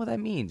bacon. I don't know what that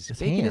means. It's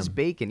Bacon is ham.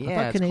 bacon. I Yeah,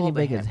 thought it's Canadian called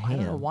bacon a is ham. I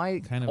don't know ham. why.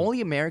 Kind of-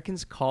 Only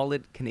Americans call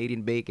it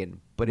Canadian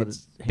bacon, but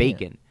it's ham.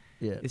 bacon.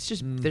 Yeah. It's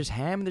just there's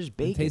ham and there's It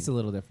bacon. tastes a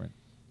little different.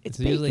 It's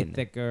usually bacon.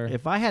 thicker.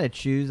 If I had to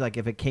choose, like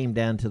if it came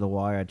down to the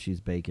wire, I'd choose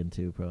bacon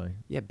too, probably.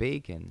 Yeah,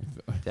 bacon.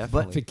 If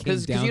Definitely. it came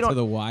down you to don't.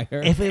 the wire.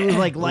 If it was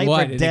like life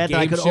What, or in a death,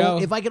 I game could show?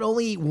 if I could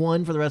only eat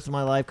one for the rest of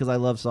my life because I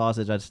love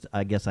sausage,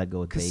 I guess I'd go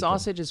with Because bacon.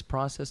 sausage is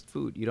processed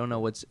food. You don't know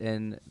what's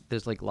in.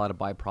 There's like a lot of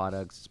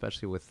byproducts,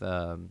 especially with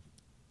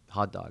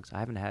hot dogs. I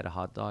haven't had a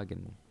hot dog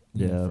in.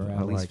 Yeah, for I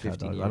at least like hot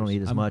 15 dogs. I don't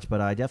years. eat as much,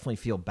 but I definitely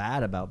feel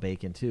bad about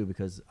bacon too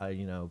because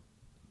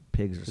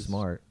pigs are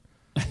smart.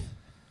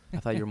 I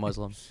thought you were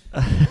Muslim.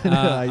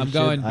 I'm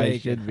going I bacon.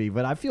 should be,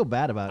 but I feel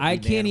bad about it. I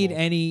eating can't eat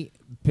animals. any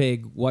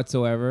pig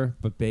whatsoever,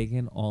 but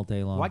bacon all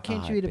day long. Why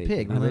can't you Ah, eat a bacon.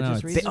 pig? I don't know, Religious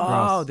it's- reasons?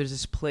 gross. There's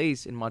this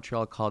place in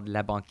Montreal called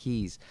La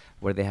Banquise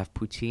where they have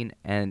poutine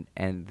and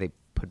they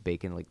put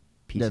bacon like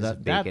Yeah, pieces of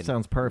that bacon.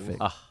 sounds perfect.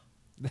 Ugh.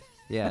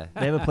 Yeah.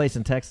 They have a place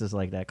in Texas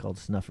like that called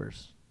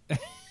Snuffers.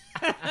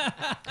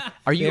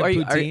 Are you have are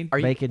you, are, poutine? are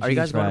you, Bacon, are you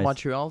guys cheese going to fries.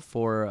 Montreal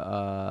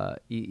for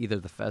either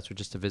the fest or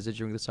just to visit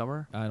during the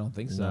summer? I don't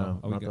think so. No,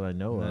 Are we not that I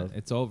know no, of.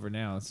 It's over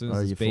now. As soon as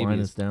Are this you baby flying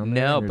is us down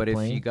there? No, on your but if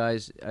plane? you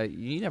guys,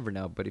 you never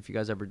know. But if you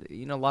guys ever,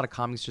 a lot of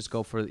comics just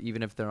go for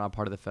even if they're not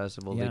part of the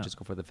festival, Yeah. they just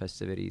go for the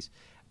festivities.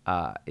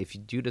 If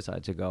you do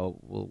decide to go,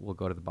 we'll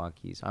go to the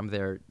Banquise. I'm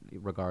there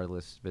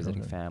regardless,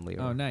 visiting Okay. family.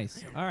 Or, Oh,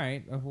 nice. All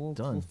right. We'll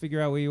Done.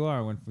 figure out where you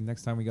are when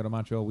next time we go to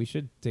Montreal. We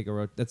should take a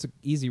road. That's an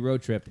easy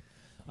road trip.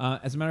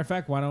 As a matter of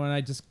fact, why don't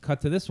I just cut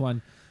to this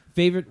one?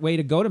 Favorite way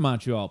to go to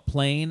Montreal: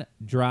 plane,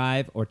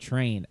 drive, or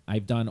train?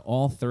 I've done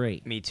all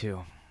three. Me too.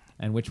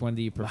 And which one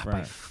do you By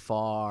prefer?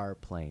 far,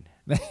 plane.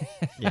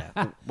 yeah.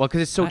 Well,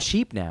 because it's so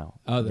cheap now.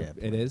 Oh, Yeah,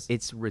 it is.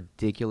 It's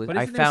ridiculous. But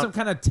I isn't there some found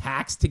kind of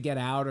tax to get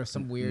out or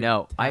some weird?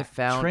 no. I tax?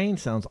 found Train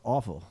sounds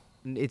awful.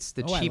 it's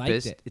the Oh, I liked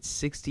cheapest. it. It's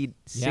 $60.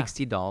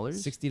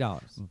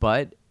 $60.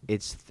 But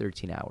it's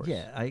 13 hours.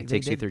 Yeah, it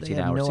takes you 13 they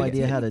have hours. no to get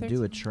idea there. how to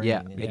do a train.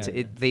 Yeah, you know? it's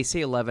Yeah. they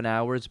say 11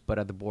 hours, but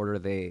at the border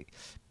they.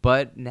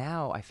 But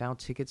now I found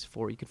tickets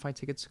you can find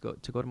tickets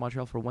to go to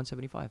Montreal for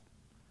 175.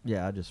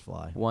 Yeah, I just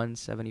fly.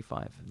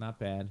 175. Not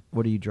bad.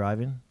 What are you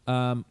driving?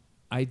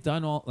 I've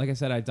done all. Like I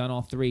said, I've done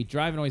all three.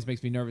 Driving always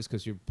makes me nervous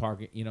because you're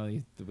parking.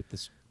 With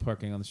this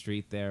parking on the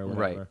street there, or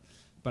whatever. Right.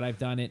 But I've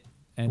done it.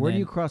 And Where do then-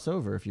 you cross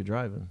over if you're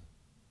driving?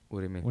 What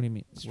do you mean? What do you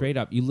mean? Straight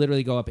up. You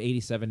literally go up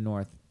 87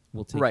 North.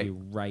 We'll take Right. you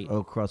right.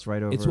 Oh, cross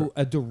right over. It's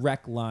a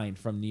direct line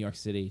from New York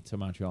City to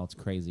Montreal. It's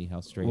crazy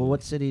how straight. well, it what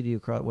is. city do you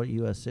cross? What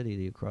U.S. city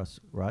do you cross?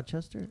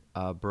 Rochester?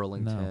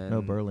 Burlington.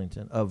 No,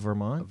 Burlington. Oh,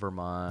 Vermont.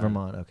 Vermont.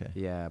 Vermont. Okay.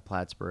 Yeah,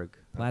 Plattsburgh.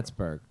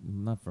 Plattsburgh,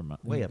 not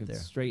Vermont. Way up It's there.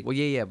 Straight. Well,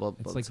 yeah. Well,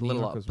 It's it's, like a New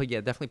little York up, was- but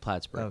yeah, definitely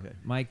Plattsburgh. Okay.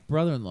 My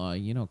brother-in-law,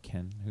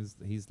 Ken,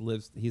 he's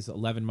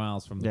 11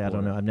 miles from the Yeah, I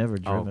border. don't know. I've never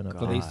driven up So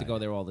God. they used to go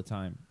there all the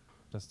time.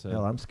 Just to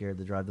Hell, I'm scared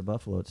to drive to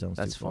Buffalo. It sounds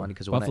That's too far. funny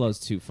because Buffalo's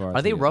too far. Are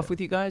to they go rough there.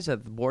 with you guys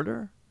at the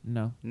border?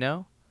 No,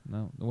 No.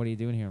 no. What are you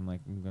doing here? I'm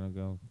like, I'm gonna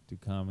go do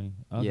comedy.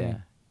 Okay. Yeah.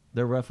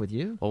 They're rough with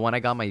you. Well, when I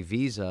got my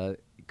visa,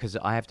 because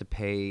I had to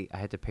pay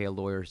a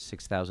lawyer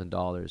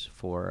 $6,000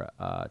 for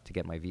to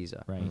get my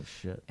visa. Right. Oh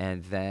shit.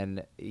 And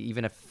then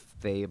even if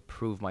they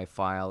approve my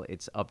file,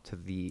 it's up to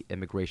the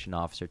immigration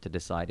officer to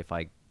decide if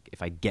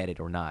I get it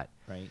or not.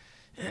 Right.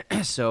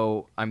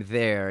 So I'm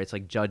there. It's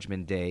like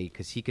Judgment Day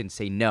because he can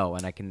say no,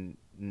 and I can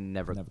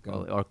never Never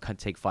go. or can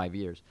take 5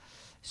 years.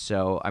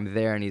 So I'm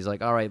there, and he's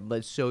like, "All right,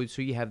 so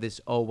you have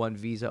this O1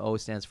 visa. O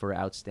stands for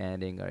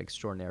outstanding or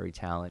extraordinary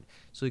talent.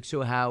 So like,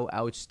 so how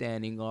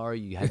outstanding are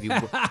you? Have you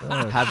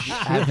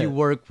have you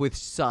worked with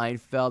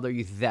Seinfeld? Are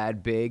you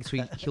that big?" So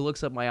he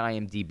looks up my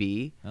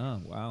IMDb,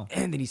 Oh wow.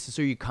 and then he says,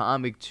 "So you're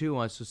comic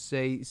too? So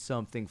say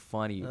something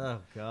funny." Oh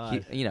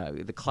god.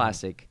 The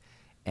classic.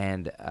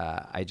 And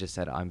I just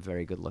said, "I'm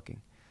very good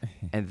looking."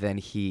 And then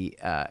he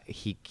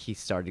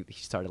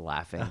started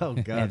laughing. Oh,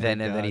 God, And then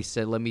oh, and then he God.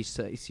 said, "Let me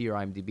see your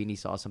IMDb." And he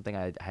saw something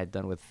I had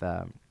done with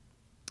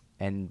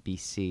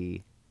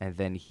NBC, and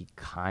then he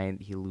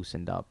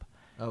loosened up.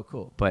 Oh,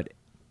 cool. But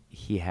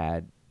he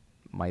had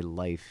my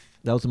life.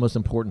 That was the most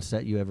important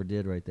set you ever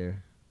did, right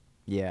there.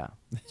 Yeah,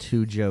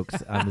 2 jokes.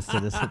 I'm a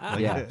citizen.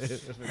 yeah,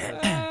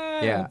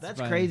 yeah. That's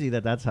funny. crazy.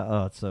 That's how.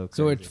 Oh, it's so crazy.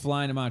 So we're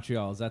flying to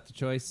Montreal. Is that the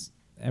choice,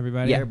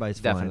 everybody? Yeah, everybody's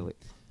flying. definitely.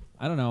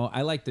 I don't know.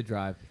 I like the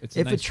drive. It's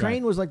If a nice a train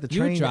drive. was like the You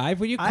train, would drive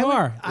with your I would-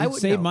 car. I You'd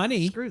would save no,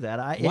 money. Screw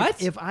that.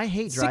 What? If I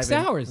hate driving, 6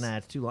 hours. Nah,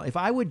 it's too long. If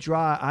I would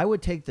drive, I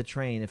would take the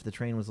train. If the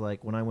train was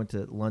like when I went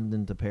to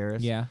London to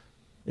Paris. Yeah.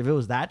 If it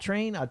was that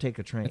train, I'd take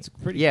a train. It's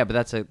pretty. Yeah, but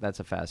that's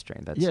a fast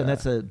train. That's Yeah, and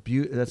that's a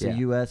yeah.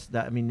 U.S.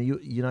 That I mean, the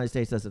United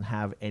States doesn't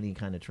have any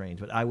kind of trains,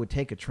 but I would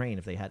take a train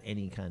if they had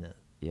any kind of.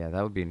 Yeah,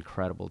 that would be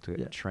incredible to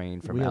Yeah. train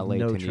from We have LA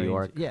no to New trains.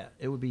 York. Yeah,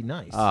 it would be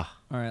nice. All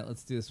right,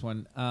 let's do this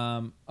one.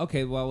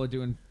 Okay, while we're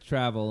doing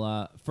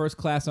travel, first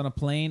class on a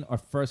plane or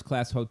first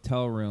class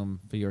hotel room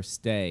for your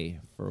stay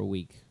for a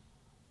week?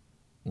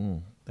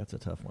 That's a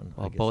tough one.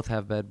 I Well, guess. both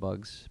have bed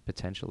bugs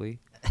potentially.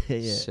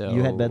 Yeah. So,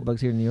 You had bed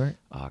bugs here in New York.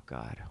 Oh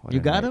God, what You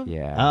a got night. them?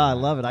 Yeah. Oh, I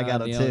love it. I got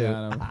them Neil too.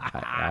 got 'em.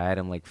 I had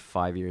them like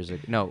 5 years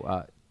ago.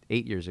 No,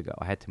 8 years ago.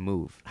 I had to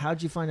move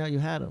How'd you find out you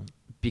had them?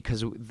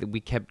 because we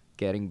kept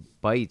getting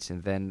bites,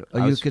 and then Oh,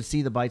 I you was, could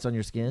see the bites on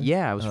your skin.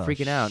 Yeah, I was Oh,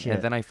 freaking out, shit.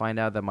 and then I find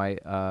out that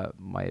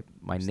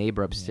my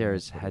neighbor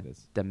upstairs that's what had it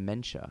is.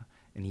 dementia,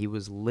 and he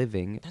was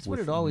living That's with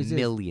what it always is.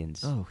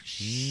 millions. Oh,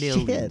 shit.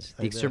 Millions. I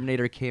The bet.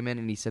 exterminator came in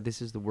and he said,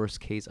 "This is the worst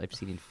case I've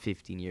seen in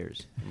 15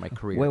 years in my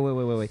career."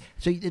 Wait.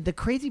 So the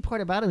crazy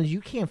part about them is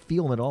you can't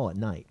feel them at all at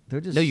night. They're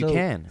just No, you so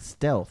can.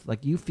 stealth.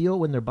 Like you feel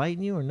when they're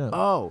biting you or no?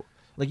 Oh,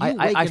 like you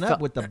waking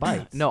up with the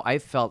bites. No, I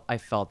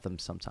felt them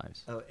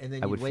sometimes. Oh, and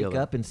then I you would wake feel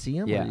them. up and see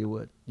them. Yeah. Or you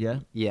would. Yeah.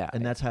 Yeah,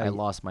 And that's how I you-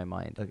 lost my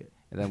mind. Okay.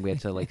 And then we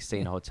had to like stay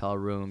in hotel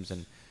rooms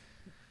and.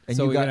 And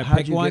So you we're got, gonna how'd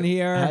pick you one get-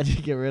 here? How'd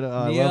you get rid of? Oh,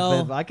 I Neil?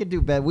 love bed. I could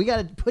do bed. We got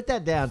to put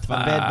that down. Bed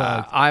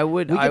bugs. I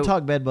would. We I can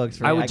talk bed bugs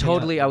for. I you. would can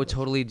totally. talk I bed would bugs.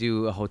 totally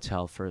do a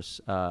hotel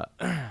first.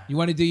 You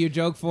want to do your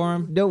joke for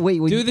him? No, wait.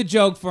 Do the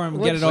joke for him.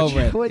 Get it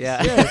over it. What's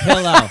Yeah. this?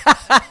 Pillow.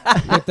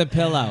 With the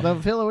pillow. The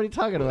pillow. What are you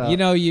talking about? You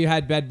know you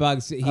had bed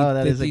bugs. He, Oh,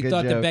 that is a he good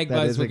thought the joke. bed That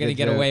bugs is a were going to good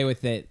get joke. away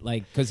with it,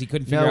 like because he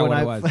couldn't figure No, out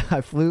when what it was.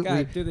 I flew.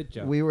 God, do the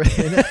joke. We were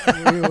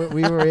in.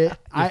 we were in.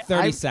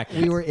 30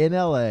 seconds. We were in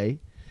L.A.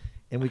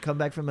 and we come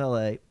back from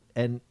L.A.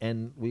 and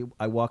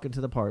I walk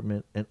into the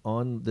apartment and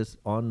on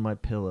my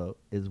pillow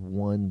is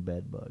one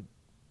bed bug,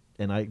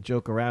 and I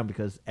joke around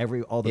because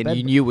all the and bed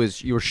you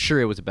were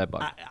sure it was a bed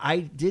bug. I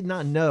did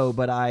not know,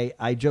 but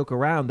I joke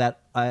around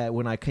that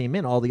when I came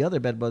in, all the other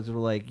bed bugs were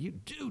like, "You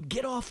dude,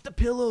 get off the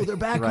pillow! They're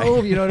back Right.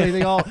 home." You know what I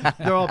mean?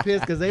 They're all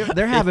pissed because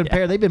they're having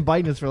they've been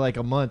biting us for like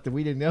a month and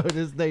we didn't know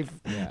this.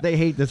 They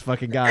hate this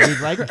fucking guy.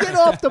 He's like, "Get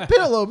off the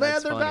pillow, man!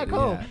 That's They're funny, back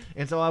home." yeah.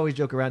 And so I always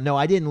joke around. No,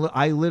 I didn't.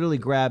 I literally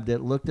grabbed it,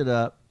 looked it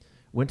up.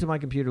 Went to my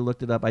computer,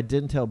 looked it up. I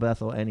didn't tell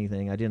Bethel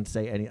anything. I didn't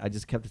say any. I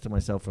just kept it to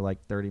myself for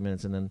like 30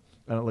 minutes, and then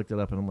I looked it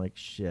up, and I'm like,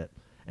 shit.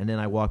 And then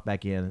I walked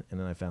back in, and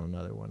then I found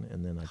another one,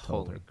 and then I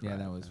told Holy her. Yeah,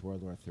 that was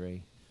World War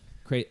III.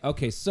 Great.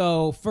 Okay,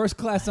 so first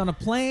class on a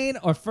plane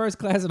or first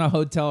class in a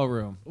hotel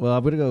room? Well,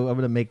 I'm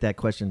gonna make that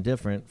question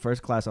different.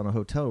 First class on a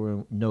hotel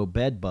room, no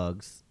bed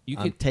bugs. You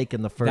I'm could-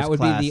 taking the first. That would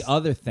class, be the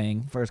other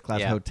thing. first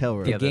class Yeah. hotel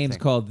room. The The other game's thing.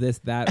 called this,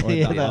 that, or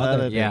Yeah, the the other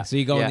other thing. thing. So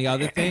you go in Yeah. the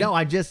other thing? No,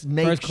 I just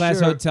make First class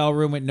sure. hotel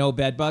room with no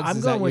bed bugs? I'm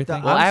Is going that your with the-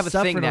 thing? Well, I'm I have a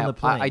suffering thing on now. the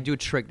plane. I do a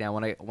trick now.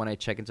 When I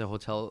check into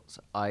hotels,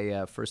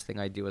 first thing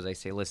I do is I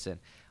say, listen.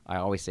 I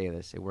always say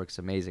this. It works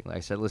amazingly. I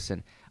said,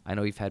 listen. I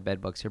know you've had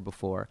bed bugs here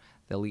before.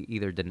 They'll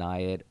either deny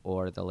it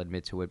or they'll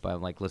admit to it. But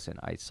I'm like, listen.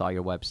 I saw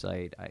your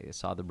website. I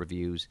saw the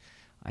reviews.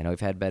 I know you've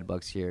had bed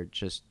bugs here.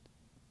 Just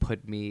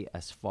put me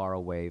as far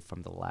away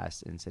from the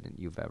last incident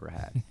you've ever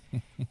had.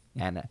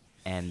 and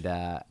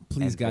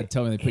Please, and God, they,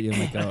 tell me they put you in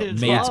like a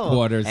It's maid's all-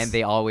 quarters. And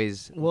they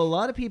always. Well, a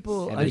lot of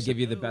people. And they give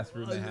you the best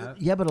room they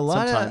have. Yeah, but a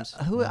lot Sometimes.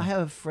 of I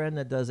have a friend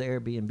that does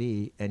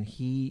Airbnb, and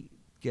he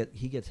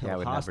gets held Yeah, I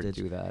would never hostage.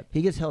 do that.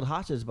 He gets held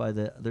hostage by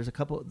there's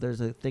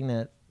a thing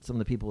that some of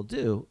the people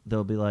do.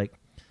 They'll be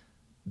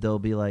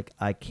like,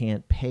 I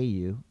can't pay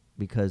you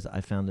because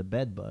I found a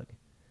bed bug,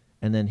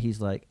 and then he's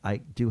like, I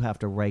do have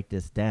to write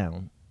this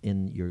down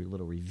in your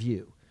little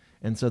review.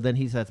 And so then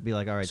he has to be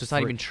like, all right, So it's not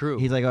free. even true.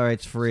 He's like, all right,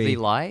 it's free. They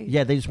lie?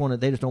 Yeah, they just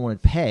don't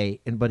want to pay.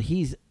 But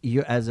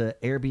you as an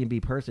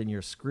Airbnb person,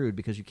 you're screwed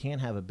because you can't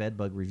have a bed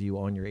bug review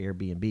on your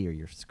Airbnb or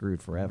you're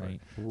screwed forever.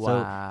 Right.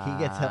 So he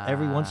gets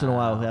every once in a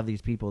while. He'll have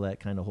these people that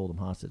kind of hold him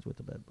hostage with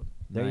the bed bug.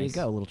 There you Nice.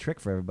 go, a little trick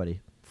for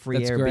everybody. Free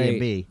That's Airbnb.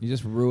 great. You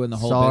just ruined the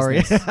whole Sorry.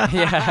 business.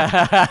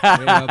 Yeah. There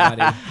you go,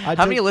 buddy.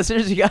 How many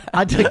listeners you got?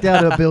 I took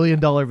down $1 billion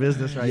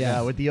business right Yeah.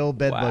 now with the old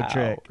bed bug Wow.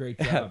 trick. Great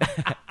job.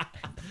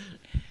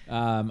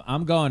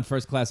 I'm going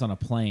first class on a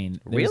plane.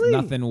 There's Really?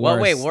 nothing worse.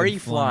 Well, wait. Where are than you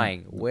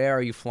flying? Where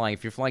are you flying?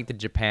 If you're flying to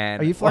Japan,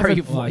 Are you where flying? are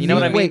you from- flying? You know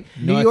what I mean? Wait,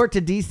 New North- York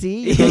to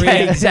DC? Yeah,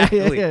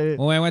 exactly.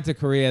 When I went to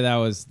Korea, that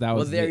was.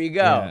 Well, there the- you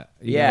go.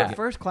 you Yeah. gotta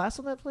First class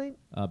on that plane?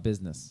 get,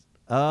 business.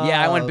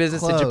 Yeah, I went Oh, business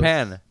close. to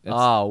Japan. It's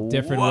Oh,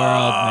 different whoa.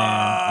 world,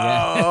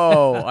 man. Yeah.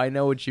 Oh, I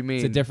know what you mean.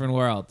 It's a different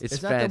world. It's Is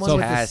that the fantastic. one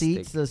with the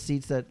seats? The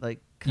seats that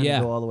like kind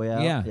of go all the way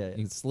out? Yeah. You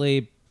can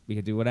sleep. You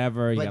can do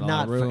whatever. You But got a lot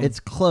not. of room. It's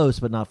close,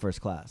 but not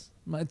first class.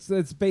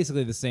 It's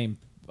basically the same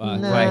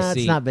class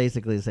it's seat. not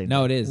basically the same.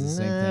 No, thing. it is the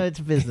same thing. It's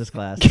business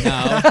class. No,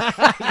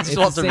 it's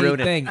wants the to same ruin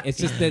it. thing. It's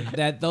just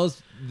that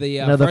the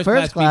No, the first first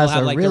class class people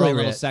have are like really their own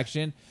little rich.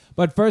 section.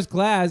 But first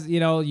class,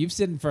 you've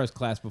sit in first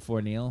class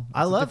before, Neil.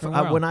 I love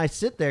when I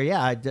sit there.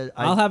 Yeah,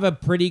 I'll have a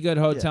pretty good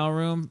hotel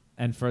room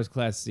and first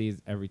class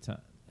seats every time.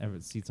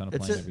 Seats on a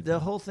plane every the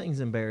time. whole thing's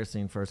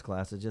embarrassing. First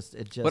class. It just.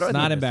 What are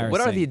not the, embarrassing.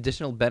 What are the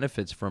additional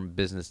benefits from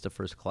business to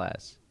first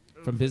class?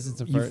 From business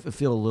to You first.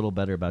 feel a little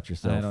better about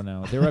yourself. I don't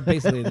know. They were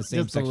basically in the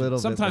same Just a little section.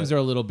 bit Sometimes better. they're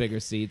a little bigger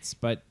seats,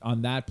 but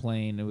on that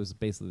plane, it was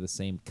basically the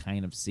same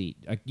kind of seat.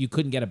 Like, you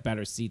couldn't get a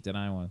better seat than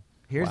I want.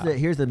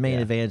 Here's the main Yeah.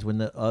 advantage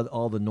when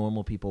all the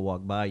normal people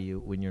walk by you.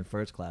 When you're in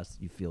first class,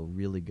 you feel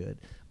really good.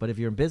 But if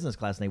you're in business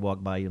class and they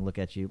walk by you and look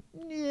at you,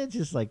 it's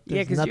just like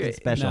there's 'cause nothing you're-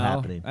 special No,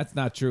 happening. that's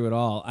not true at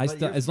all. But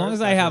you're As long first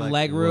as I class, have you're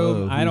leg like,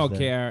 room, whoa, I who's don't that?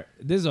 care.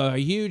 There's a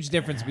huge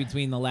difference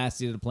between the last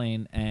seat of the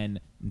plane and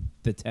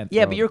the 10th.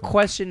 Yeah, row but of your the plane.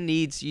 question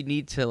you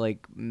need to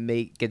like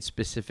get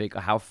specific.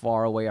 How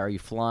far away are you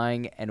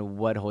flying, and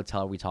what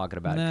hotel are we talking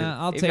about? 'Cause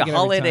Nah, I'll if take the it every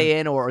Holiday time.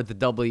 Inn or the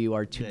W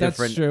are two That's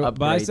different true. upgrades.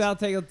 But I say I'll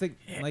take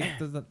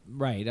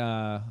right.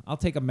 I'll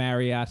take a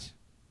Marriott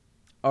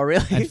Oh,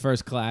 really? at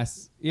first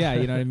class. Yeah,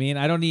 you know what I mean.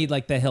 I don't need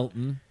like the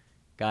Hilton.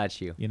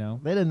 Got you. You know.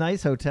 They had a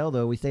nice hotel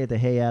though. We stayed at the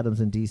Hay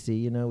Adams in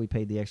D.C. We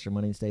paid the extra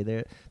money to stay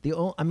there. The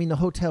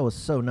hotel was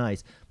so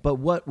nice, but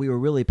what we were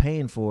really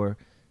paying for,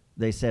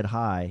 they said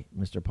hi,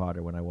 Mr.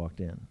 Potter, when I walked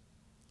in.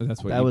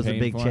 That's what That you was a paying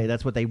big for? change.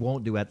 That's what they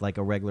won't do at like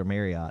a regular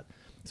Marriott.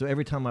 So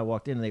every time I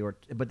walked in,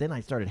 but then I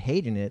started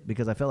hating it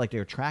because I felt like they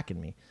were tracking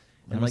me.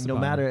 That And must like no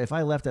have bothered matter me. if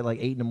I left at like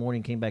 8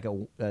 a.m, came back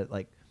at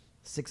like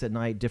 6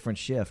 p.m, different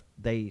shift,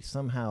 they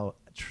somehow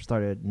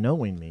started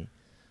knowing me.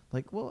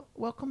 Like, well,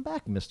 welcome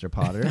back, Mr.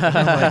 Potter. And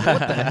I'm like,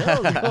 what the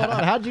hell is going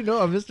on? How'd you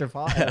know I'm Mr.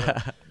 Potter?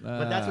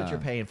 But that's what you're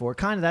paying for.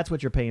 Kind of that's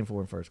what you're paying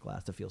for in first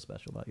class, to feel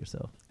special about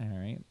yourself. All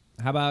right.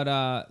 How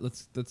about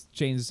let's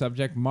change the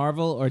subject.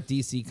 Marvel or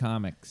DC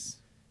Comics?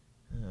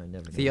 I never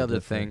know The other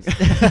thing.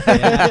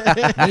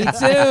 Yeah. Me too.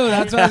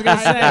 That's what I was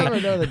gonna say. I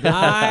never know the difference.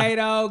 I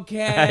don't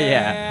care.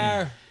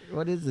 Yeah.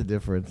 What is the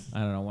difference? I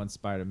don't know. One's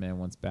Spider-Man,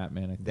 one's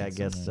Batman. I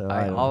guess so.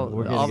 I- I don't all know.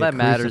 We're gonna all get that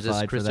matters is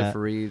crucified for that. Christopher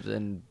Reeves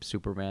and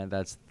Superman.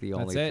 That's the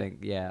only it? thing.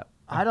 Yeah.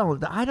 I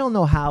don't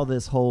know how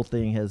this whole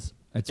thing has.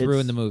 It's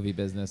ruined the movie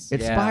business.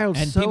 It Yeah. spiraled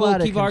And so people out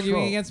of keep control.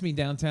 arguing against me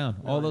downtown.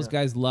 All those yeah.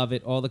 guys love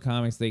it. All the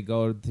comics, they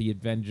go to the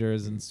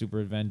Avengers and Super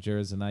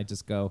Avengers, and I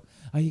just go,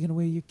 "Are you gonna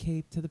wear your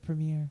cape to the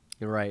premiere?"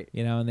 You're right.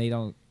 And they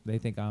don't. They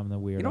think I'm the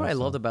weirdo. You know what I so-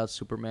 loved about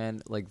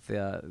Superman, like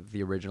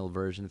the original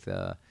version,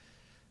 the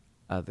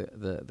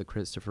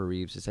Christopher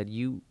Reeves, is that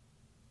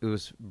it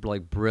was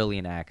like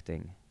brilliant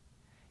acting,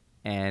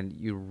 and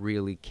you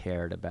really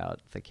cared about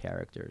the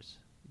characters.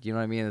 Do you know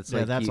what I mean? It's Yeah,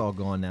 like that's you- all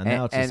gone now.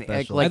 Now it's a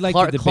special. I'd like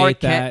to debate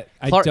that.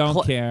 I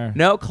don't care.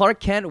 No, Clark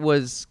Kent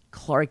was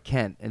Clark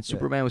Kent, and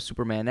Superman was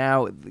Superman.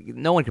 Now,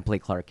 no one can play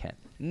Clark Kent.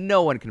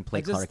 No one can play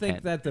I just Clark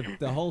think Kent. that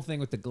the whole thing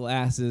with the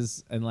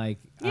glasses and like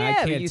I Yeah,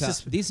 but can't you tell.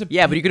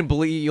 yeah, but you can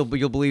believe you'll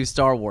believe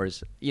Star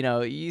Wars. You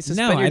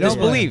suspend No, your I don't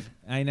disbelief.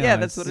 I know. Yeah,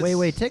 that's what it's- it's.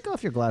 Wait, take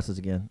off your glasses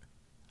again.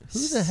 Who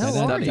the hell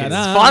are Stunning. you? It's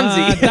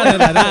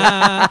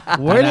Fonzie.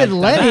 Where did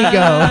Lenny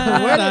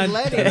go? Where did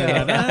Lenny go?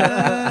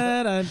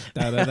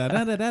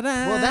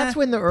 Well, that's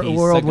when the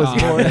world was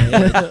cigar. more.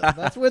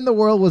 That's when the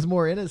world was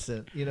more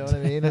innocent. You know what I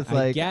mean? It's I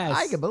like guess.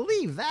 I can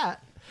believe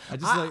that. I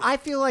just like- I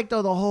feel like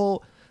though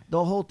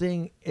the whole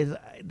thing is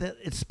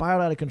it's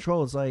spiraled out of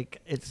control. It's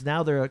like it's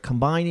now they're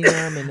combining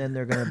them, and then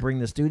they're gonna bring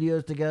the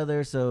studios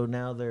together. So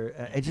now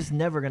it's just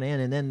never gonna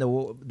end. And then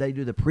they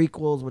do the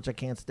prequels, which I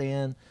can't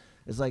stand.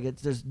 It's like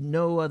there's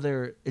no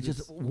other. It's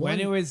just when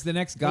it was the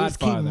next they just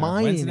keep Godfather. When's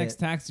mining the next it.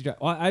 Taxi Driver?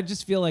 Well, I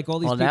just feel like all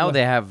these. Well, people now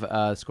they have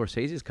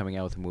Scorsese's coming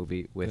out with a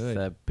movie with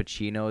Good.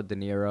 Pacino, De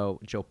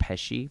Niro, Joe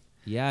Pesci,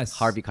 yes,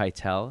 Harvey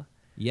Keitel.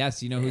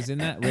 Yes, you know who's in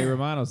that? Ray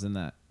Romano's in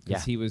that.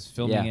 Because Yeah. he was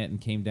filming Yeah. it and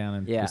came down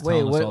and Yeah. was Wait,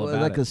 telling us all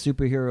about like it. a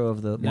superhero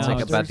of the No, It's like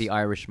it's- about the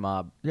Irish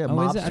mob. yeah, Oh,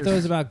 is it? I mobsters. thought it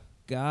was about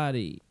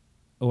Gotti,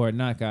 or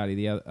not Gotti.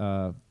 The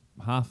other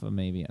Hoffa,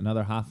 maybe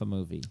another Hoffa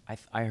movie.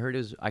 I heard it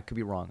was. I could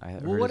be wrong. I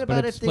heard Well, it what was- about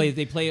But if it's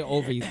they play it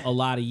over a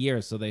lot of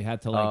years, so they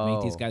had to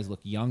make these Oh. guys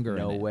look younger.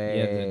 No in it. way.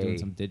 Yeah, they're doing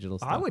some digital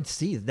stuff. I would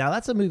see now.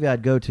 That's a movie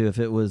I'd go to if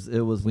it was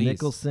Please.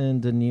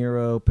 Nicholson, De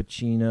Niro,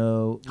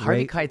 Pacino.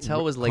 Harvey Ray-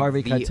 Keitel was like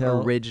Harvey the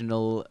Keitel.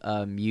 original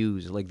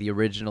muse, like the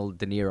original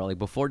De Niro. Like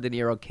before De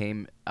Niro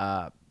came,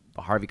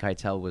 Harvey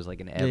Keitel was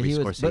like in every he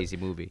was- but- Scorsese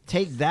movie.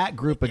 Take that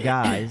group of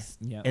guys,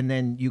 Yeah. and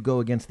then you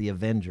go against the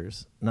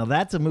Avengers. Now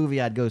that's a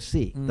movie I'd go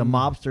see. The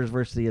mobsters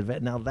versus the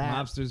Avengers. Now that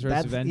Mobsters versus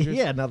that's- Avengers?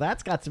 Yeah, now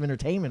that's got some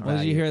entertainment Well, did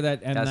value. you hear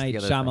that M. That's Night the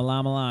other thing.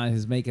 Shyamalan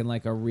is making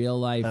like a real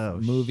life Oh,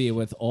 movie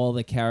with all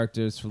the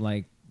characters from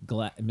like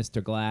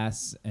Mr.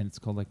 Glass, and it's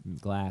called like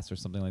Glass or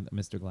something like that,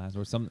 Mr. Glass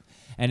or something,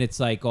 and it's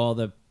like all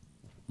the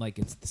like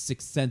it's the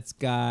Sixth Sense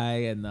guy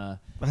and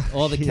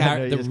all the Yeah,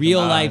 no, you the just real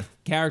come on. life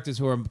characters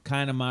who are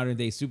kind of modern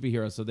day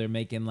superheroes. So they're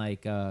making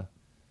like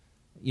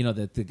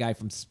the guy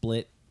from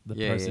Split, the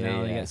Yeah, yeah,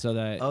 personality. yeah. So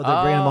that Oh,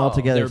 they're bringing them all Oh,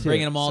 together. they're too.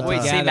 bringing them all Wait,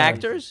 together. same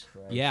actors?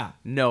 Yeah.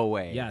 No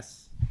way.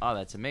 Yes. Oh,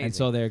 that's amazing. And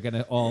so they're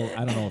gonna all.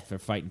 I don't know if they're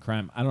fighting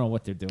crime. I don't know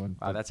what they're doing.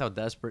 Wow, that's how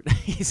desperate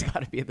he's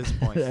got to be at this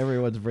point.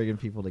 Everyone's bringing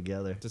people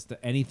together. Just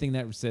anything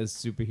that says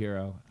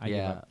superhero. I give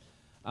Yeah. up.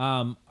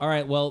 All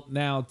right. Well,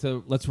 now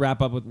let's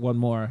wrap up with one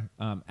more.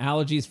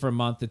 Allergies for a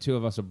month. The two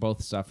of us are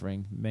both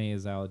suffering. May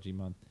is allergy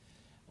month,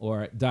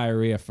 or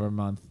diarrhea for a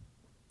month.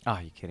 Oh,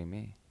 are you kidding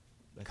me?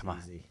 That's Come on.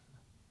 easy.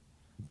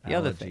 The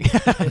other thing.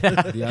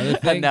 The other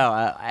thing.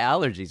 No,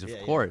 allergies, of Yeah,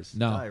 yeah. course.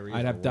 No, Diarrhea's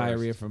I'd have the worst.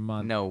 diarrhea for a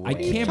month. No way. I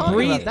What are you can't talking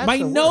breathe. about? That's My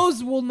the worst.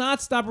 nose will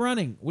not stop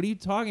running. What are you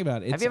talking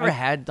about? Have you ever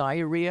had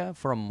diarrhea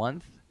for a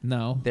month?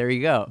 No. There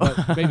you go.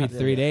 But maybe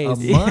 3 days.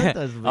 A month?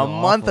 That's A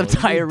month of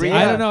awful. diarrhea.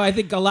 I don't know. I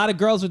think a lot of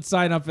girls would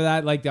sign up for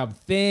that. Like, I'm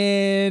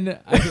thin.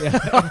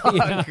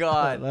 Oh,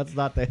 God. That's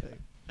not the.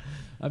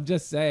 I'm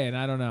just saying.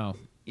 I don't know.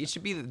 It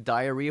should be the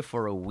diarrhea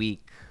for a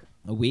week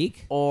A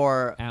week?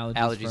 or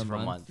Allergies for a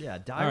month. Yeah, All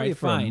diarrhea right,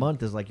 for fine. a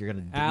month is like you're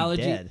gonna be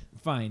Allergy. dead.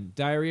 Fine.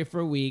 Diarrhea for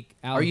a week.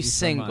 Are you allergies for a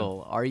single?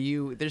 month. Are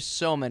you? There's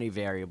so many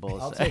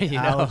variables. I'll take you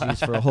know?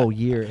 allergies for a whole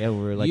year. And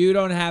we're like You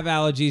don't have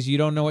allergies. You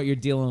don't know what you're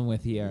dealing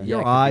with here. Yeah,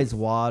 your it could eyes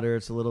water.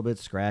 It's a little bit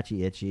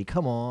scratchy, itchy.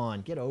 Come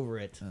on, get over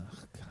it.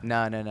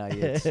 No.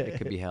 It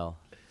could be hell.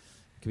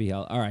 Could be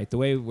hell. All right. The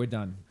way we're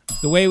done.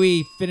 The way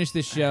we finish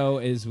this show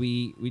is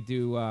we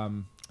do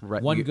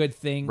one good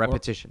thing.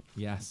 Repetition.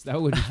 Yes,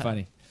 that would be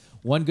funny.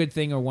 One good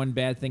thing or one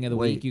bad thing of the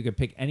Wait. week. You could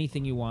pick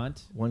anything you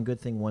want. One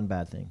good thing, one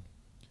bad thing.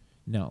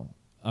 No.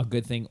 A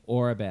good thing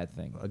or a bad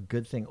thing. A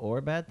good thing or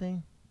a bad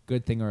thing?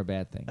 Good thing or a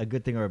bad thing. A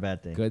good thing or a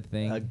bad thing? Good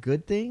thing. A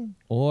good thing?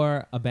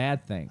 Or a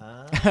bad thing.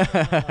 Oh,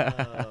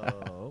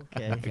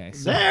 okay. Okay,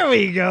 so- There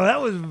we go. That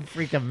was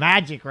freaking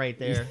magic right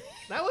there.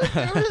 That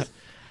was.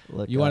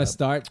 Look, You want to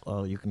start?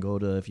 Oh, you can go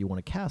to if you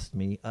want to cast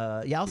me.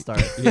 Yeah, I'll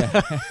start.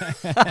 Yeah.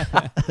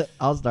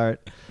 I'll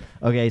start.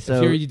 Okay,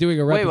 so if you're doing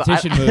a Wait,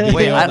 repetition movie.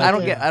 wait, you I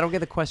know, don't get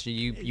the question.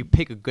 You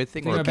pick a good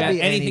thing Thing or a or bad. bad,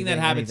 be anything that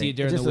anything, happened to you anything.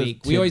 during Just the a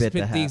week. We always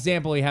tidbit pick to the have.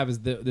 example we have is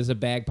there's a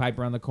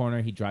bagpiper on the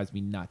corner. He drives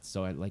me nuts.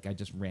 So I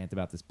just rant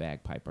about this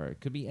bagpiper.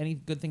 It could be any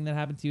good thing that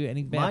happened to you,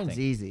 any bad mine's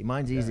thing. easy.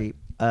 Mine's easy.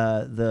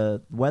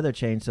 The weather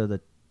changed, so the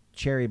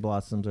cherry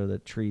blossoms or the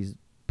trees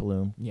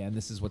bloom, Yeah, and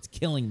this is what's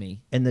killing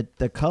me. and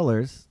the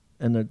colors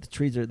and the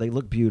trees they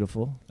look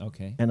beautiful,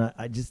 Okay. and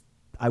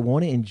I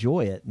want to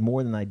enjoy it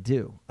more than I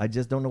do. I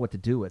just don't know what to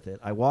do with it.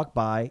 I walk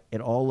by,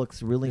 it all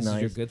looks really This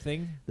nice. is your good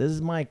thing? This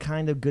is my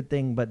kind of good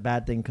thing, but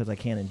bad thing because I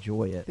can't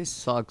enjoy it. This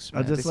sucks,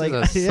 I'm man. just This like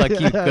is a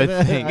sucky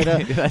good thing. I know.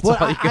 That's Well,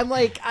 all you I'm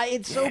like,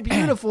 it's so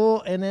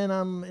beautiful, and then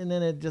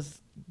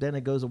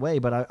it goes away.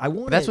 But I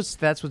want. That's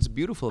what's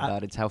beautiful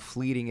about it. It's how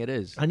fleeting it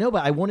is. I know,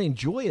 but I want to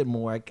enjoy it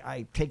more.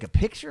 I take a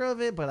picture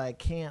of it, but I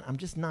can't. I'm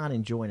just not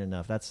enjoying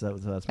enough. That's my I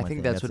think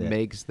thing. that's what it.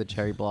 makes the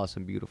cherry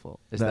blossom beautiful.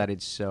 Is That- that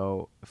it's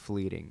so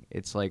fleeting.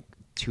 It's like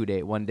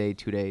 1 day,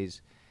 2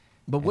 days.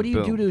 But what do and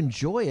you do boom. to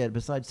enjoy it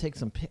besides take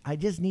some? I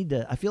just need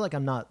to. I feel like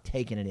I'm not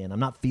taking it in. I'm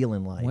not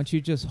feeling life. Why don't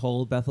you just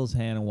hold Bethel's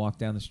hand and walk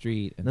down the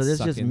street and No, this is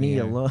suck just in the me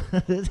air? alone.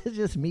 This is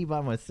just me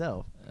by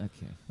myself.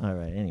 Okay. All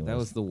right. Anyway, That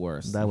was the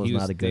worst. That was He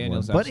not a good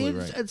Daniel's one. But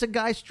absolutely it's, right. it's a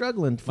guy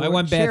struggling for My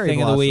one bad cherry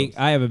thing of the week.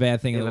 blossoms. I have a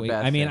bad thing You of the have a week.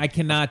 bad I mean, thing. I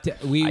cannot.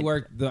 We I-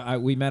 worked.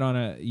 We met on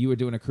a. You were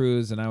doing a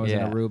cruise, and I was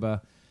Yeah. in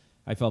Aruba.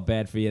 I felt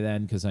bad for you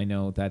then because I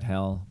know that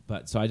hell.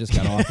 But so I just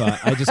got off.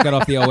 I just got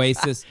off the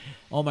Oasis.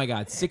 Oh my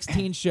God,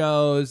 16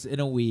 shows in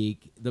a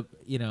week.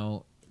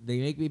 They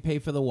make me pay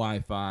for the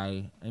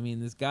Wi-Fi. I mean,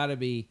 there's got to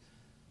be.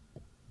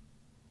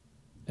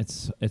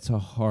 It's a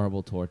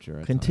horrible torture.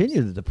 at Continue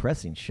times. the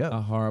depressing show.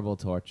 A horrible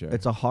torture.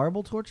 It's a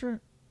horrible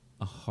torture.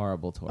 a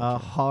horrible torture. A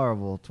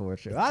horrible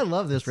torture. I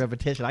love this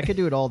repetition. I could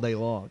do it all day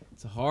long.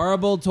 It's a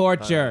horrible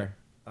torture.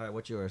 All right,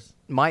 what's yours?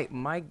 My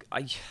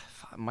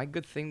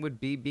good thing would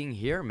be being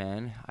here,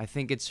 man. I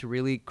think it's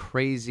really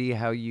crazy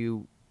how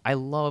I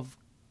love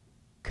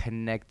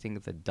connecting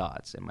the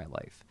dots in my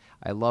life.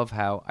 I love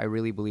how I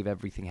really believe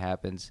everything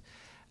happens.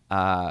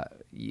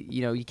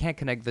 You can't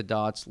connect the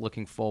dots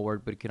looking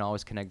forward, but you can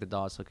always connect the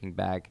dots looking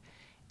back.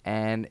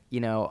 And,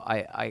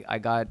 I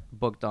got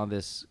booked on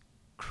this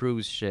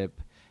cruise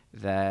ship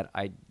that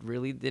I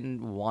really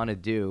didn't want to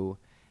do.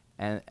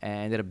 And I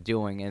ended up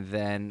doing, and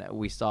then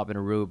we stop in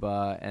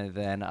Aruba, and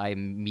then I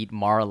meet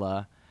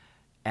Marla.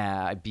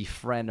 I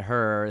befriend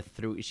her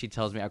she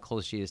tells me how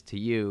close she is to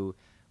you.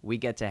 We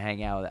get to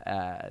hang out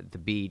at the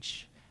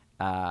beach,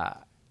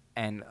 and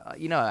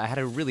I had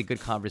a really good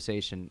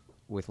conversation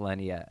with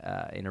Lenny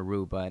in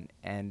Aruba,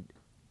 and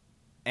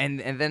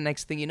then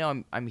next thing you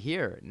know, I'm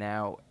here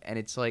now, and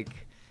it's like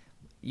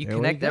you There we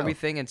connect go.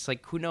 everything. It's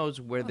like who knows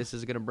where this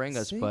is gonna bring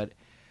us, see? but.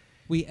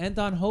 We end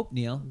on hope,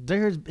 Neil. We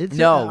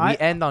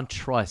end on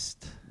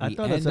trust. I We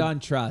thought it end said on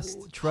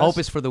trust. Hope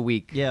is for the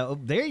weak. Yeah,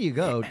 there you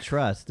go.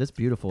 Trust. That's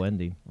beautiful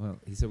ending. Well,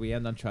 he said we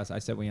end on trust. I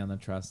said we end on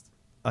trust.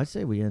 I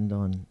say we end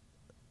on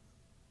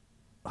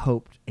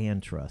hoped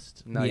and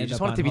trust. No, We you end just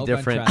up want it to on be hope and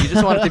different. trust. You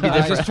just want it to be I was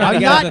different. just trying to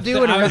I'm get not the-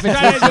 doing a I was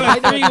trying to do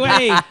a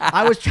three-way.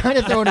 I was trying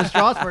to throw in a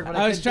Strasbourg, but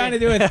I was couldn't trying to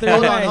think. do a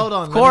three-way. Hold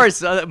on. Of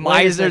course,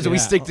 misers, we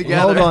Yeah. stick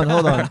together.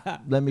 Hold on.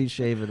 Let me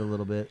shave it a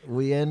little bit.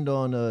 We end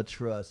on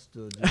trust.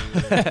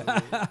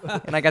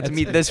 And I got to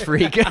meet this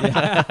freak.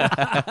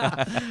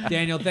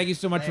 Daniel, thank you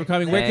so much for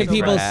coming. Where can Thanks for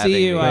people having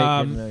see you? me.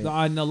 Great, good night.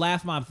 On the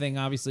Laugh Mob thing,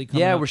 obviously.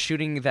 Coming Yeah, up. we're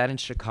shooting that in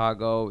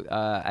Chicago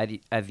at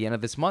the end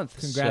of this month.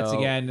 Congrats So,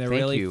 again. They're thank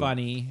really you.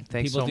 funny.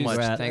 Thanks People so do much.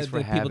 sta- Thanks for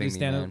people having do me,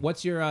 stand-up. man.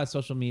 What's your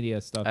social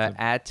media stuff?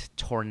 At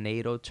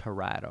Tornado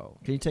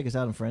Tirado. Can you take us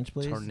out in French,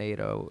 please?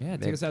 Tornado. Yeah,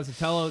 take us out.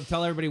 So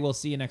tell everybody we'll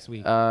see you next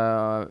week.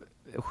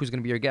 Who's going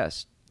to be your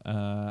guest?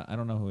 I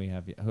don't know who we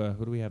have.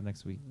 Who do we have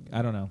next week?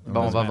 I don't know.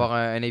 Bon, on Doesn't va matter. avoir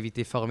un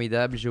invité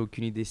formidable. J'ai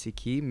aucune idée c'est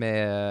qui,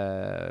 mais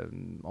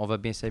on va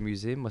bien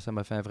s'amuser. Moi, ça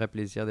m'a fait un vrai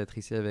plaisir d'être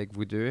ici avec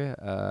vous deux.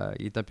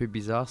 Il est un peu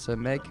bizarre, ce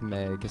mec,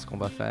 mais qu'est-ce qu'on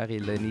va faire?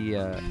 Il a mis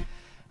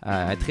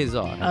un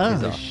trésor. Un Oh,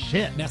 trésor.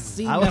 shit.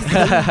 Merci. I was,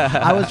 merci.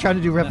 I was trying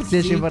to do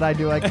repetition, but I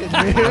knew I couldn't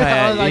do it.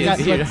 I was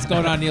like, Yeah, What's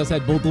going on? Neil's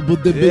head.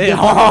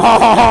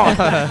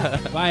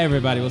 Bye,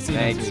 everybody. We'll see you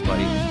next Thanks, week.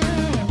 buddy.